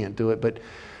 now you can't do it, but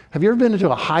have you ever been into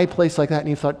a high place like that and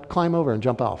you thought, climb over and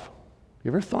jump off?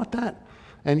 You ever thought that?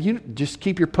 And you just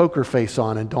keep your poker face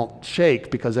on and don't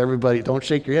shake don't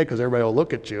shake your head because everybody will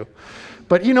look at you.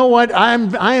 But you know what? I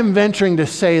am venturing to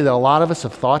say that a lot of us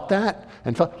have thought that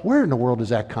and thought, where in the world does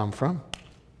that come from?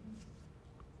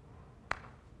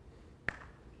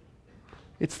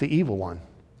 It's the evil one.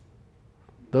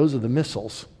 Those are the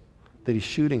missiles that he's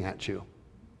shooting at you.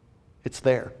 It's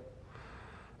there.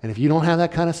 And if you don't have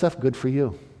that kind of stuff, good for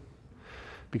you.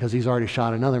 Because he's already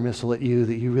shot another missile at you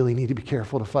that you really need to be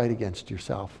careful to fight against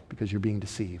yourself because you're being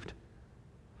deceived.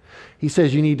 He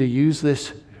says you need to use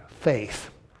this faith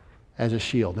as a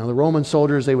shield. Now the Roman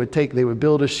soldiers, they would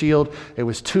build a shield. It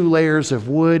was 2 layers of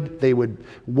wood. They would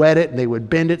wet it and they would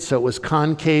bend it so it was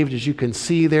concaved, as you can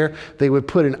see there. They would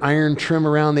put an iron trim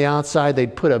around the outside.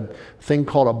 They'd put a thing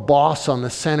called a boss on the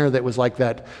center that was like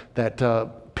that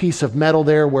piece of metal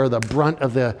there where the brunt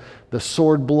of the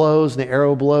sword blows and the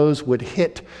arrow blows would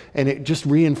hit, and it just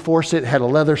reinforced it. It had a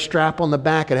leather strap on the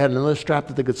back. It had another strap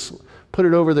that they could put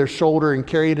it over their shoulder and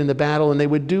carry it into battle, and they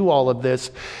would do all of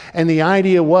this. And the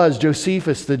idea was,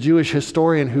 Josephus, the Jewish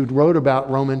historian who wrote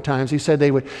about Roman times, he said they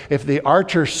would, if the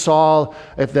archers saw,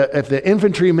 if the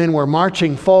infantrymen were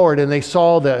marching forward and they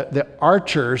saw the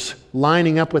archers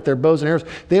lining up with their bows and arrows,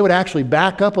 they would actually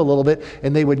back up a little bit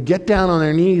and they would get down on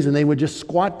their knees and they would just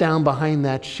squat down behind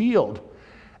that shield.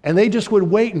 And they just would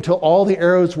wait until all the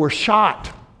arrows were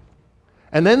shot.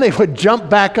 And then they would jump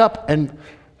back up and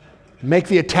make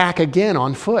the attack again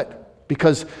on foot,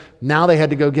 because now they had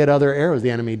to go get other arrows,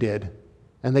 the enemy did,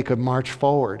 and they could march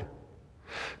forward.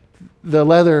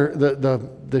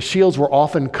 The shields were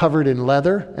often covered in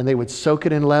leather, and they would soak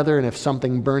it in leather, and if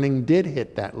something burning did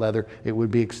hit that leather, it would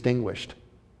be extinguished.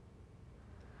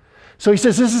 So he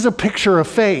says this is a picture of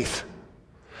faith.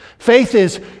 Faith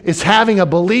is having a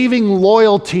believing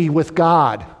loyalty with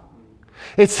God.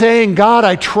 It's saying, God,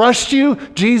 I trust you.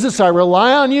 Jesus, I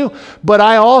rely on you. But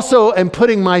I also am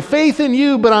putting my faith in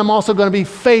you, but I'm also going to be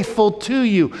faithful to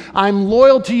you. I'm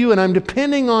loyal to you and I'm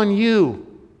depending on you.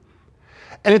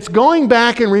 And it's going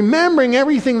back and remembering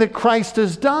everything that Christ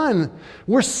has done.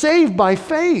 We're saved by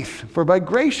faith. For by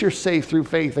grace you're saved through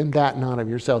faith, and that not of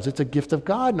yourselves. It's a gift of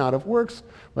God, not of works,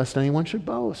 lest anyone should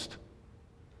boast.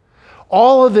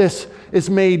 All of this is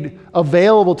made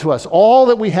available to us. All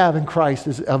that we have in Christ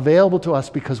is available to us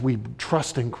because we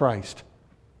trust in Christ.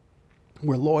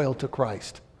 We're loyal to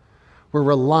Christ. We're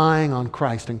relying on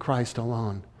Christ and Christ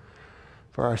alone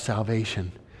for our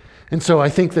salvation. And so I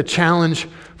think the challenge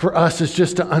for us is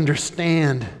just to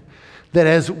understand that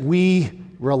as we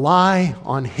rely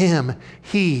on Him,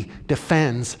 He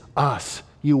defends us.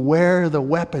 You wear the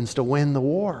weapons to win the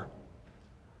war.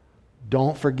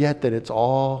 Don't forget that it's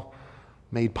all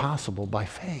made possible by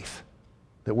faith,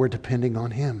 that we're depending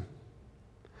on Him.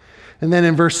 And then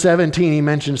in verse 17, he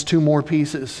mentions 2 more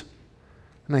pieces.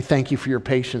 And I thank you for your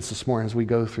patience this morning as we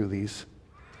go through these.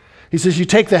 He says, you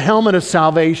take the helmet of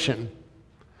salvation.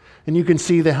 And you can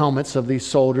see the helmets of these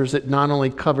soldiers. It not only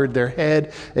covered their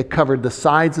head, it covered the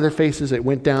sides of their faces. It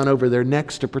went down over their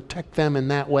necks to protect them in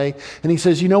that way. And he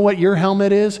says, you know what your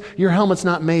helmet is? Your helmet's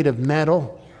not made of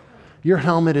metal. Your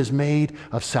helmet is made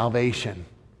of salvation.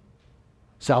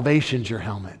 Salvation's your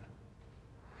helmet.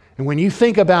 And when you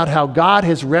think about how God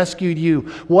has rescued you,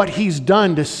 what He's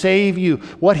done to save you,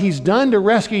 what He's done to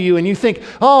rescue you, and you think,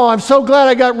 oh, I'm so glad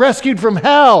I got rescued from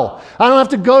hell. I don't have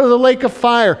to go to the lake of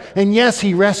fire. And yes,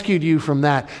 He rescued you from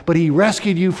that, but He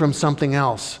rescued you from something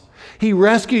else. He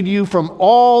rescued you from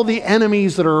all the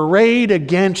enemies that are arrayed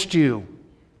against you.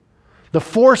 The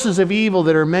forces of evil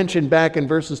that are mentioned back in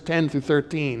verses 10 through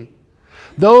 13.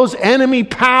 Those enemy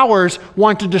powers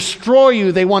want to destroy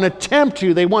you. They want to tempt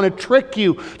you. They want to trick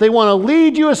you. They want to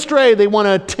lead you astray. They want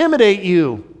to intimidate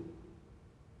you.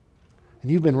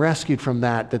 And you've been rescued from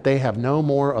that they have no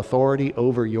more authority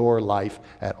over your life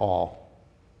at all.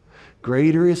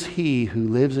 Greater is He who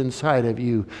lives inside of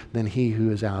you than he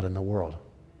who is out in the world.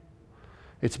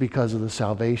 It's because of the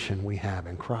salvation we have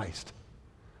in Christ.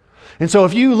 And so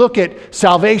if you look at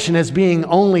salvation as being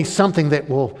only something that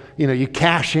will, you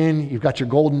cash in, you've got your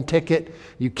golden ticket,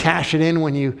 you cash it in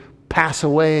when you pass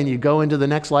away and you go into the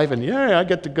next life and I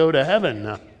get to go to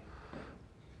heaven.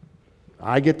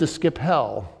 I get to skip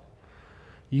hell.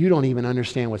 You don't even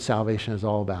understand what salvation is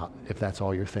all about if that's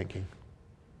all you're thinking.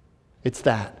 It's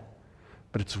that,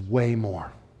 but it's way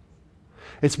more.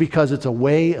 It's because it's a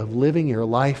way of living your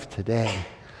life today.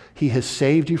 He has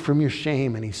saved you from your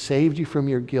shame, and He saved you from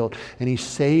your guilt, and He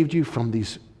saved you from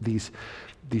these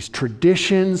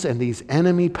traditions and these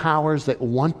enemy powers that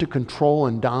want to control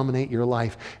and dominate your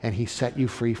life, and He set you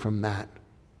free from that,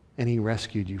 and He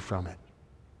rescued you from it.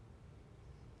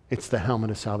 It's the helmet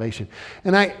of salvation.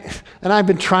 And I've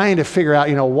been trying to figure out,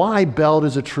 why belt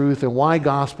is a truth, and why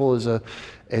gospel is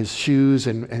as shoes,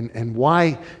 and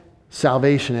why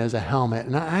salvation as a helmet.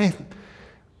 And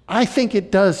I think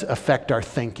it does affect our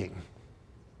thinking,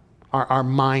 our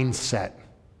mindset,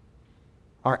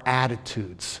 our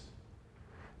attitudes.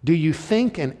 Do you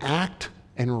think and act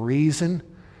and reason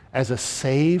as a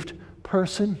saved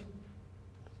person?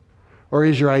 Or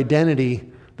is your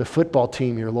identity the football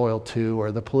team you're loyal to,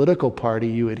 or the political party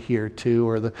you adhere to,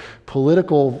 or the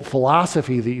political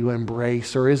philosophy that you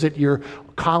embrace, or is it your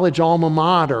college alma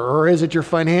mater, or is it your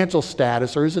financial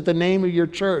status, or is it the name of your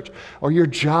church, or your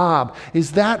job?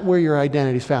 Is that where your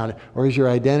identity is found? Or is your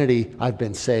identity, I've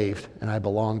been saved and I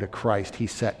belong to Christ, He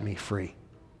set me free.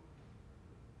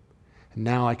 And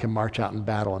now I can march out in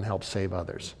battle and help save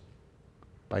others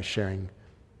by sharing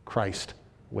Christ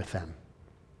with them.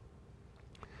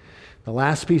 The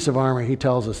last piece of armor, he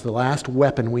tells us, the last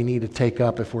weapon we need to take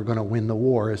up if we're going to win the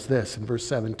war is this, in verse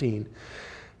 17.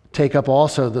 Take up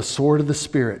also the sword of the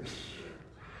Spirit,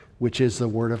 which is the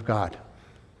Word of God.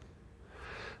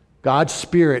 God's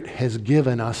Spirit has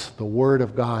given us the Word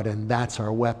of God, and that's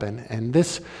our weapon. And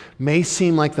this may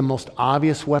seem like the most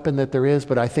obvious weapon that there is,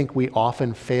 but I think we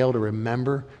often fail to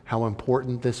remember how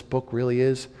important this book really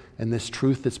is and this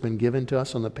truth that's been given to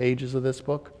us on the pages of this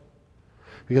book.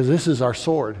 Because this is our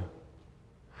sword.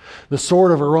 The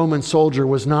sword of a Roman soldier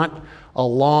was not a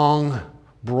long,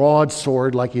 broad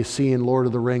sword like you see in Lord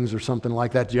of the Rings or something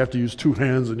like that. You have to use two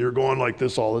hands and you're going like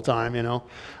this all the time, you know.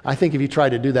 I think if you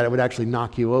tried to do that, it would actually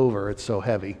knock you over. It's so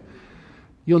heavy.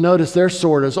 You'll notice their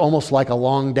sword is almost like a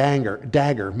long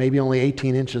dagger, maybe only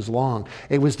 18 inches long.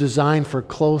 It was designed for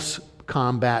close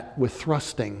combat with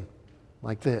thrusting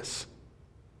like this.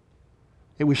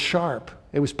 It was sharp.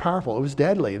 It was powerful. It was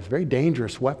deadly. It was a very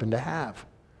dangerous weapon to have.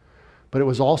 But it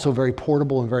was also very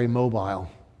portable and very mobile,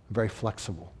 very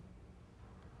flexible.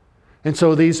 And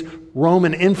so these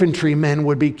Roman infantrymen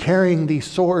would be carrying these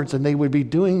swords, and they would be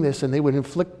doing this, and they would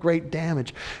inflict great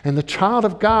damage. And the child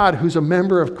of God, who's a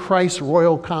member of Christ's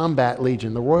Royal Combat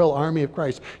Legion, the Royal Army of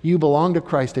Christ, you belong to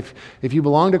Christ. If you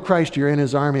belong to Christ, you're in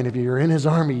His army. And if you're in His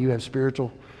army, you have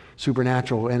spiritual,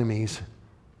 supernatural enemies.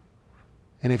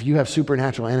 And if you have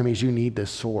supernatural enemies, you need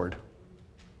this sword.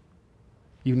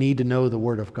 You need to know the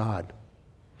Word of God.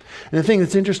 And the thing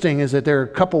that's interesting is that there are a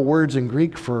couple words in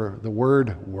Greek for the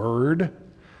word,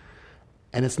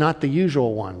 and it's not the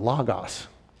usual one, logos.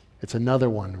 It's another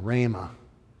one, rhema.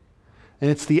 And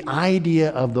it's the idea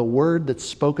of the word that's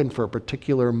spoken for a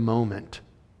particular moment.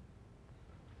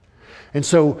 And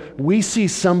so we see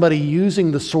somebody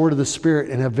using the sword of the Spirit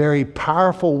in a very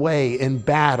powerful way in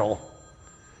battle,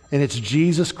 and it's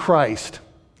Jesus Christ.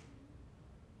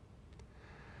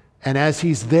 And as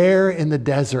He's there in the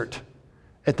desert,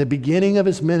 at the beginning of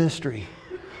His ministry,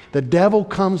 the devil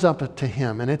comes up to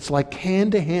Him, and it's like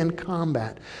hand-to-hand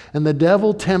combat. And the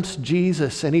devil tempts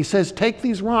Jesus, and he says, take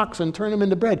these rocks and turn them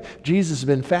into bread. Jesus has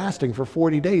been fasting for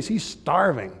 40 days. He's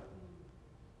starving.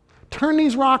 Turn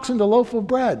these rocks into a loaf of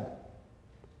bread.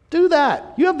 Do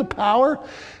that. You have the power.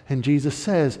 And Jesus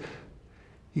says,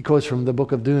 he quotes from the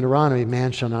book of Deuteronomy,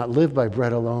 man shall not live by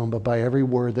bread alone, but by every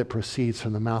word that proceeds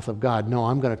from the mouth of God. No,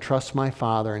 I'm going to trust my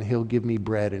Father, and He'll give me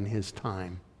bread in His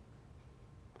time.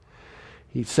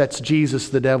 He sets Jesus,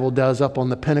 the devil does, up on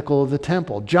the pinnacle of the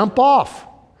temple. Jump off.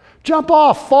 Jump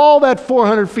off. Fall that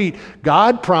 400 feet.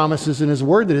 God promises in His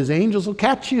word that His angels will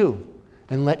catch you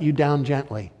and let you down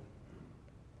gently.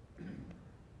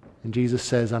 And Jesus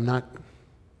says, I'm not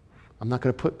going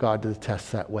to put God to the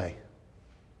test that way.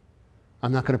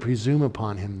 I'm not going to presume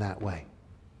upon Him that way.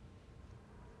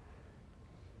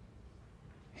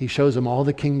 He shows him all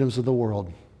the kingdoms of the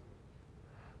world.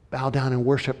 Bow down and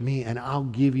worship me, and I'll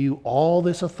give you all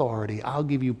this authority. I'll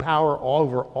give you power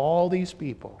over all these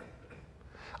people.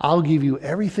 I'll give you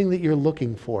everything that you're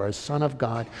looking for as Son of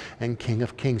God and King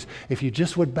of Kings. If you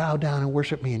just would bow down and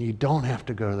worship me, and you don't have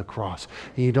to go to the cross,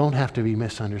 and you don't have to be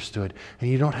misunderstood,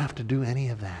 and you don't have to do any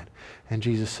of that. And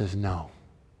Jesus says, no.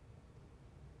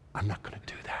 I'm not going to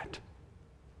do that.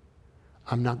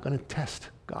 I'm not going to test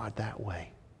God that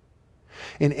way.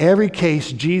 In every case,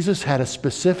 Jesus had a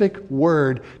specific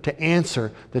word to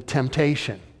answer the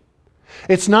temptation.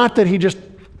 It's not that He just,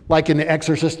 like in The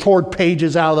Exorcist, tore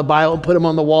pages out of the Bible and put them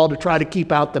on the wall to try to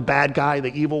keep out the bad guy,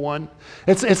 the evil one.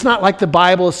 It's not like the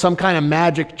Bible is some kind of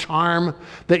magic charm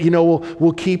that,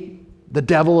 will keep the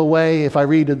devil away if I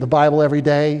read the Bible every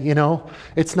day,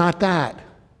 It's not that.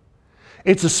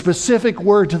 It's a specific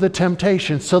word to the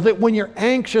temptation, so that when you're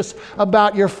anxious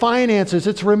about your finances,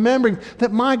 it's remembering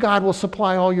that my God will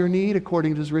supply all your need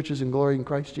according to His riches and glory in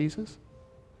Christ Jesus.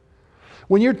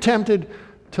 When you're tempted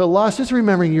to lust, it's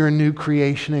remembering you're a new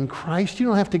creation in Christ. You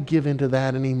don't have to give into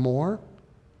that anymore.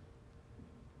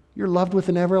 You're loved with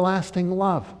an everlasting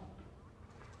love.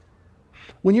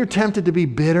 When you're tempted to be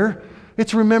bitter,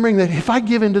 it's remembering that if I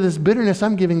give into this bitterness,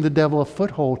 I'm giving the devil a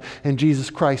foothold, and Jesus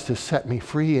Christ has set me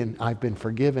free, and I've been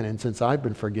forgiven, and since I've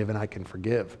been forgiven, I can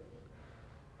forgive.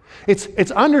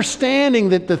 It's understanding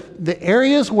that the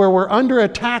areas where we're under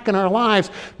attack in our lives,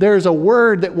 there's a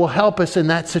word that will help us in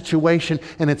that situation,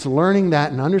 and it's learning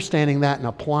that and understanding that and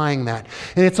applying that.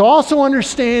 And it's also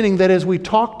understanding that as we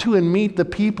talk to and meet the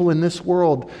people in this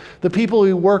world, the people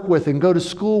we work with and go to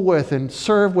school with and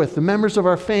serve with, the members of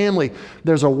our family,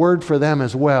 there's a word for them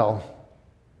as well.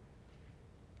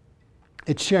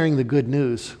 It's sharing the good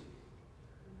news.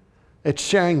 It's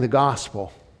sharing the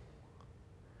gospel.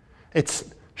 It's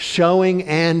showing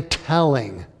and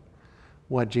telling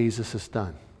what Jesus has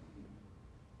done.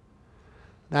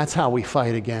 That's how we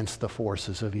fight against the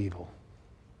forces of evil.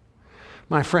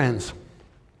 My friends,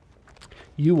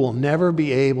 you will never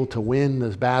be able to win the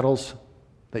battles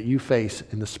that you face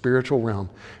in the spiritual realm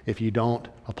if you don't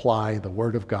apply the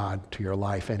Word of God to your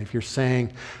life. And if you're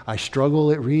saying, I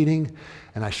struggle at reading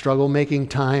and I struggle making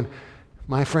time,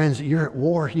 my friends, you're at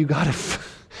war.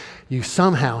 You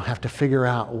somehow have to figure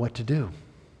out what to do.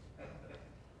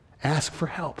 Ask for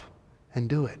help and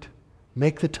do it.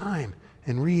 Make the time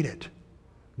and read it.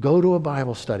 Go to a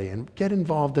Bible study and get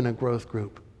involved in a growth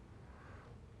group.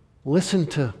 Listen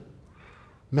to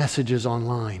messages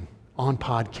online, on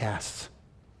podcasts.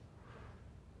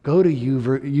 Go to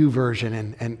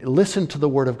YouVersion and listen to the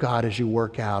Word of God as you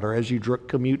work out or as you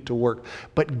commute to work.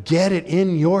 But get it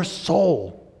in your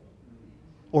soul,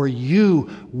 or you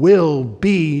will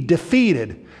be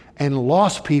defeated, and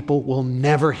lost people will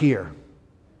never hear.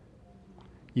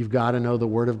 You've got to know the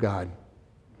Word of God.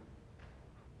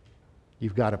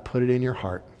 You've got to put it in your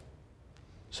heart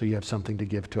so you have something to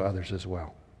give to others as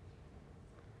well.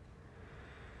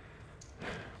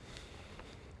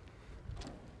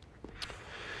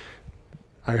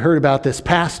 I heard about this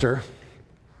pastor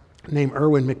named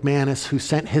Erwin McManus who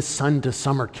sent his son to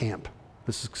summer camp.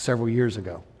 This is several years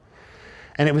ago.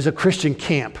 And it was a Christian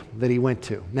camp that he went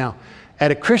to. Now, at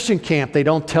a Christian camp, they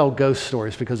don't tell ghost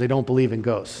stories because they don't believe in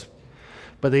ghosts.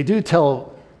 But they do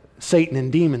tell Satan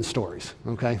and demon stories,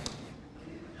 okay?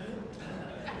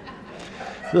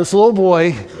 This little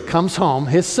boy comes home,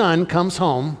 his son comes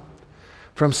home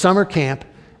from summer camp,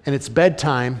 and it's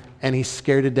bedtime, and he's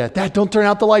scared to death. Dad, don't turn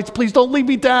out the lights. Please don't leave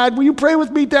me, Dad. Will you pray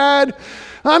with me, Dad?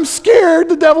 I'm scared.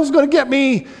 The devil's going to get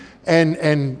me.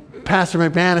 And Pastor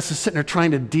McManus is sitting there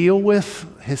trying to deal with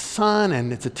his son,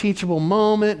 and it's a teachable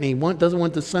moment, and he doesn't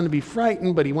want the son to be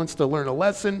frightened, but he wants to learn a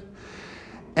lesson.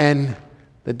 And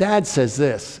the dad says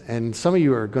this, and some of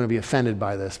you are going to be offended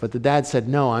by this, but the dad said,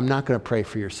 no, I'm not going to pray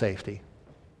for your safety.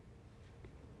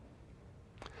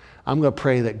 I'm going to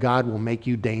pray that God will make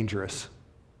you dangerous.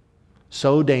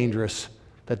 So dangerous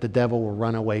that the devil will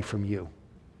run away from you.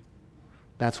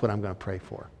 That's what I'm going to pray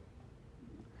for.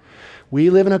 We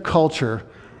live in a culture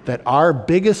that our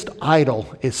biggest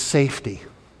idol is safety.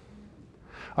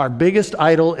 Our biggest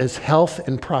idol is health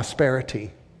and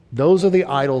prosperity. Those are the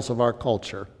idols of our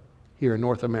culture here in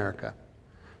North America.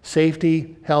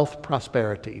 Safety, health,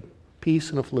 prosperity,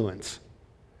 peace, and affluence.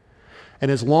 And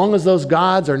as long as those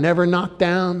gods are never knocked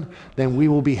down, then we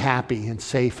will be happy and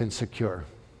safe and secure.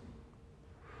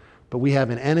 But we have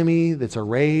an enemy that's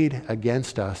arrayed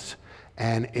against us,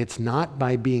 and it's not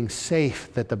by being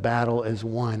safe that the battle is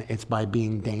won. It's by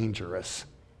being dangerous.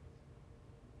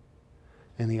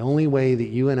 And the only way that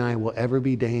you and I will ever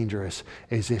be dangerous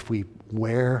is if we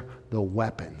wear the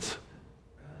weapons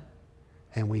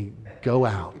and we go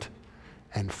out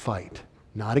and fight.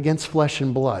 Not against flesh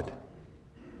and blood.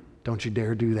 Don't you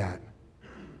dare do that.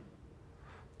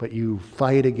 But you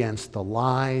fight against the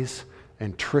lies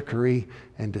and trickery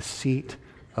and deceit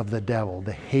of the devil,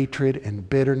 the hatred and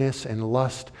bitterness and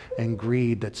lust and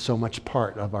greed that's so much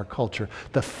part of our culture.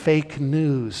 The fake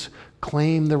news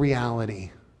claim the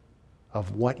reality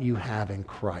of what you have in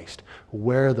Christ.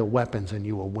 Wear the weapons and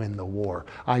you will win the war.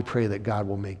 I pray that God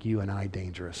will make you and I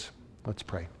dangerous. Let's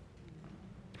pray.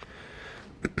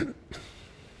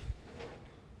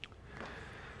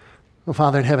 Well,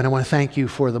 Father in heaven, I want to thank you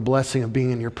for the blessing of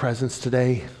being in your presence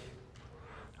today.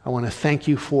 I want to thank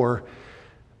you for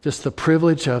just the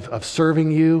privilege of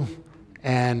serving you.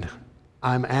 And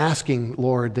I'm asking,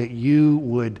 Lord, that you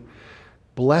would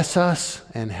bless us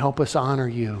and help us honor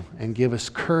you and give us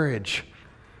courage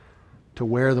to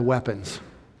wear the weapons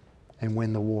and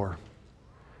win the war.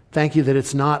 Thank you that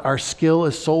it's not our skill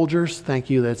as soldiers. Thank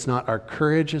you that it's not our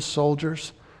courage as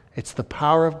soldiers. It's the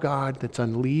power of God that's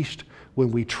unleashed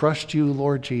when we trust you,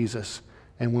 Lord Jesus,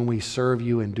 and when we serve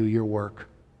you and do your work.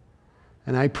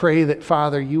 And I pray that,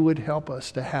 Father, you would help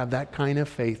us to have that kind of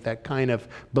faith, that kind of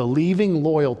believing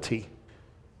loyalty,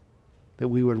 that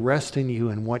we would rest in you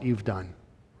and what you've done,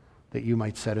 that you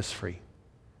might set us free.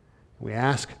 We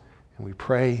ask and we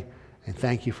pray and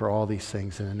thank you for all these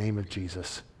things in the name of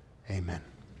Jesus. Amen.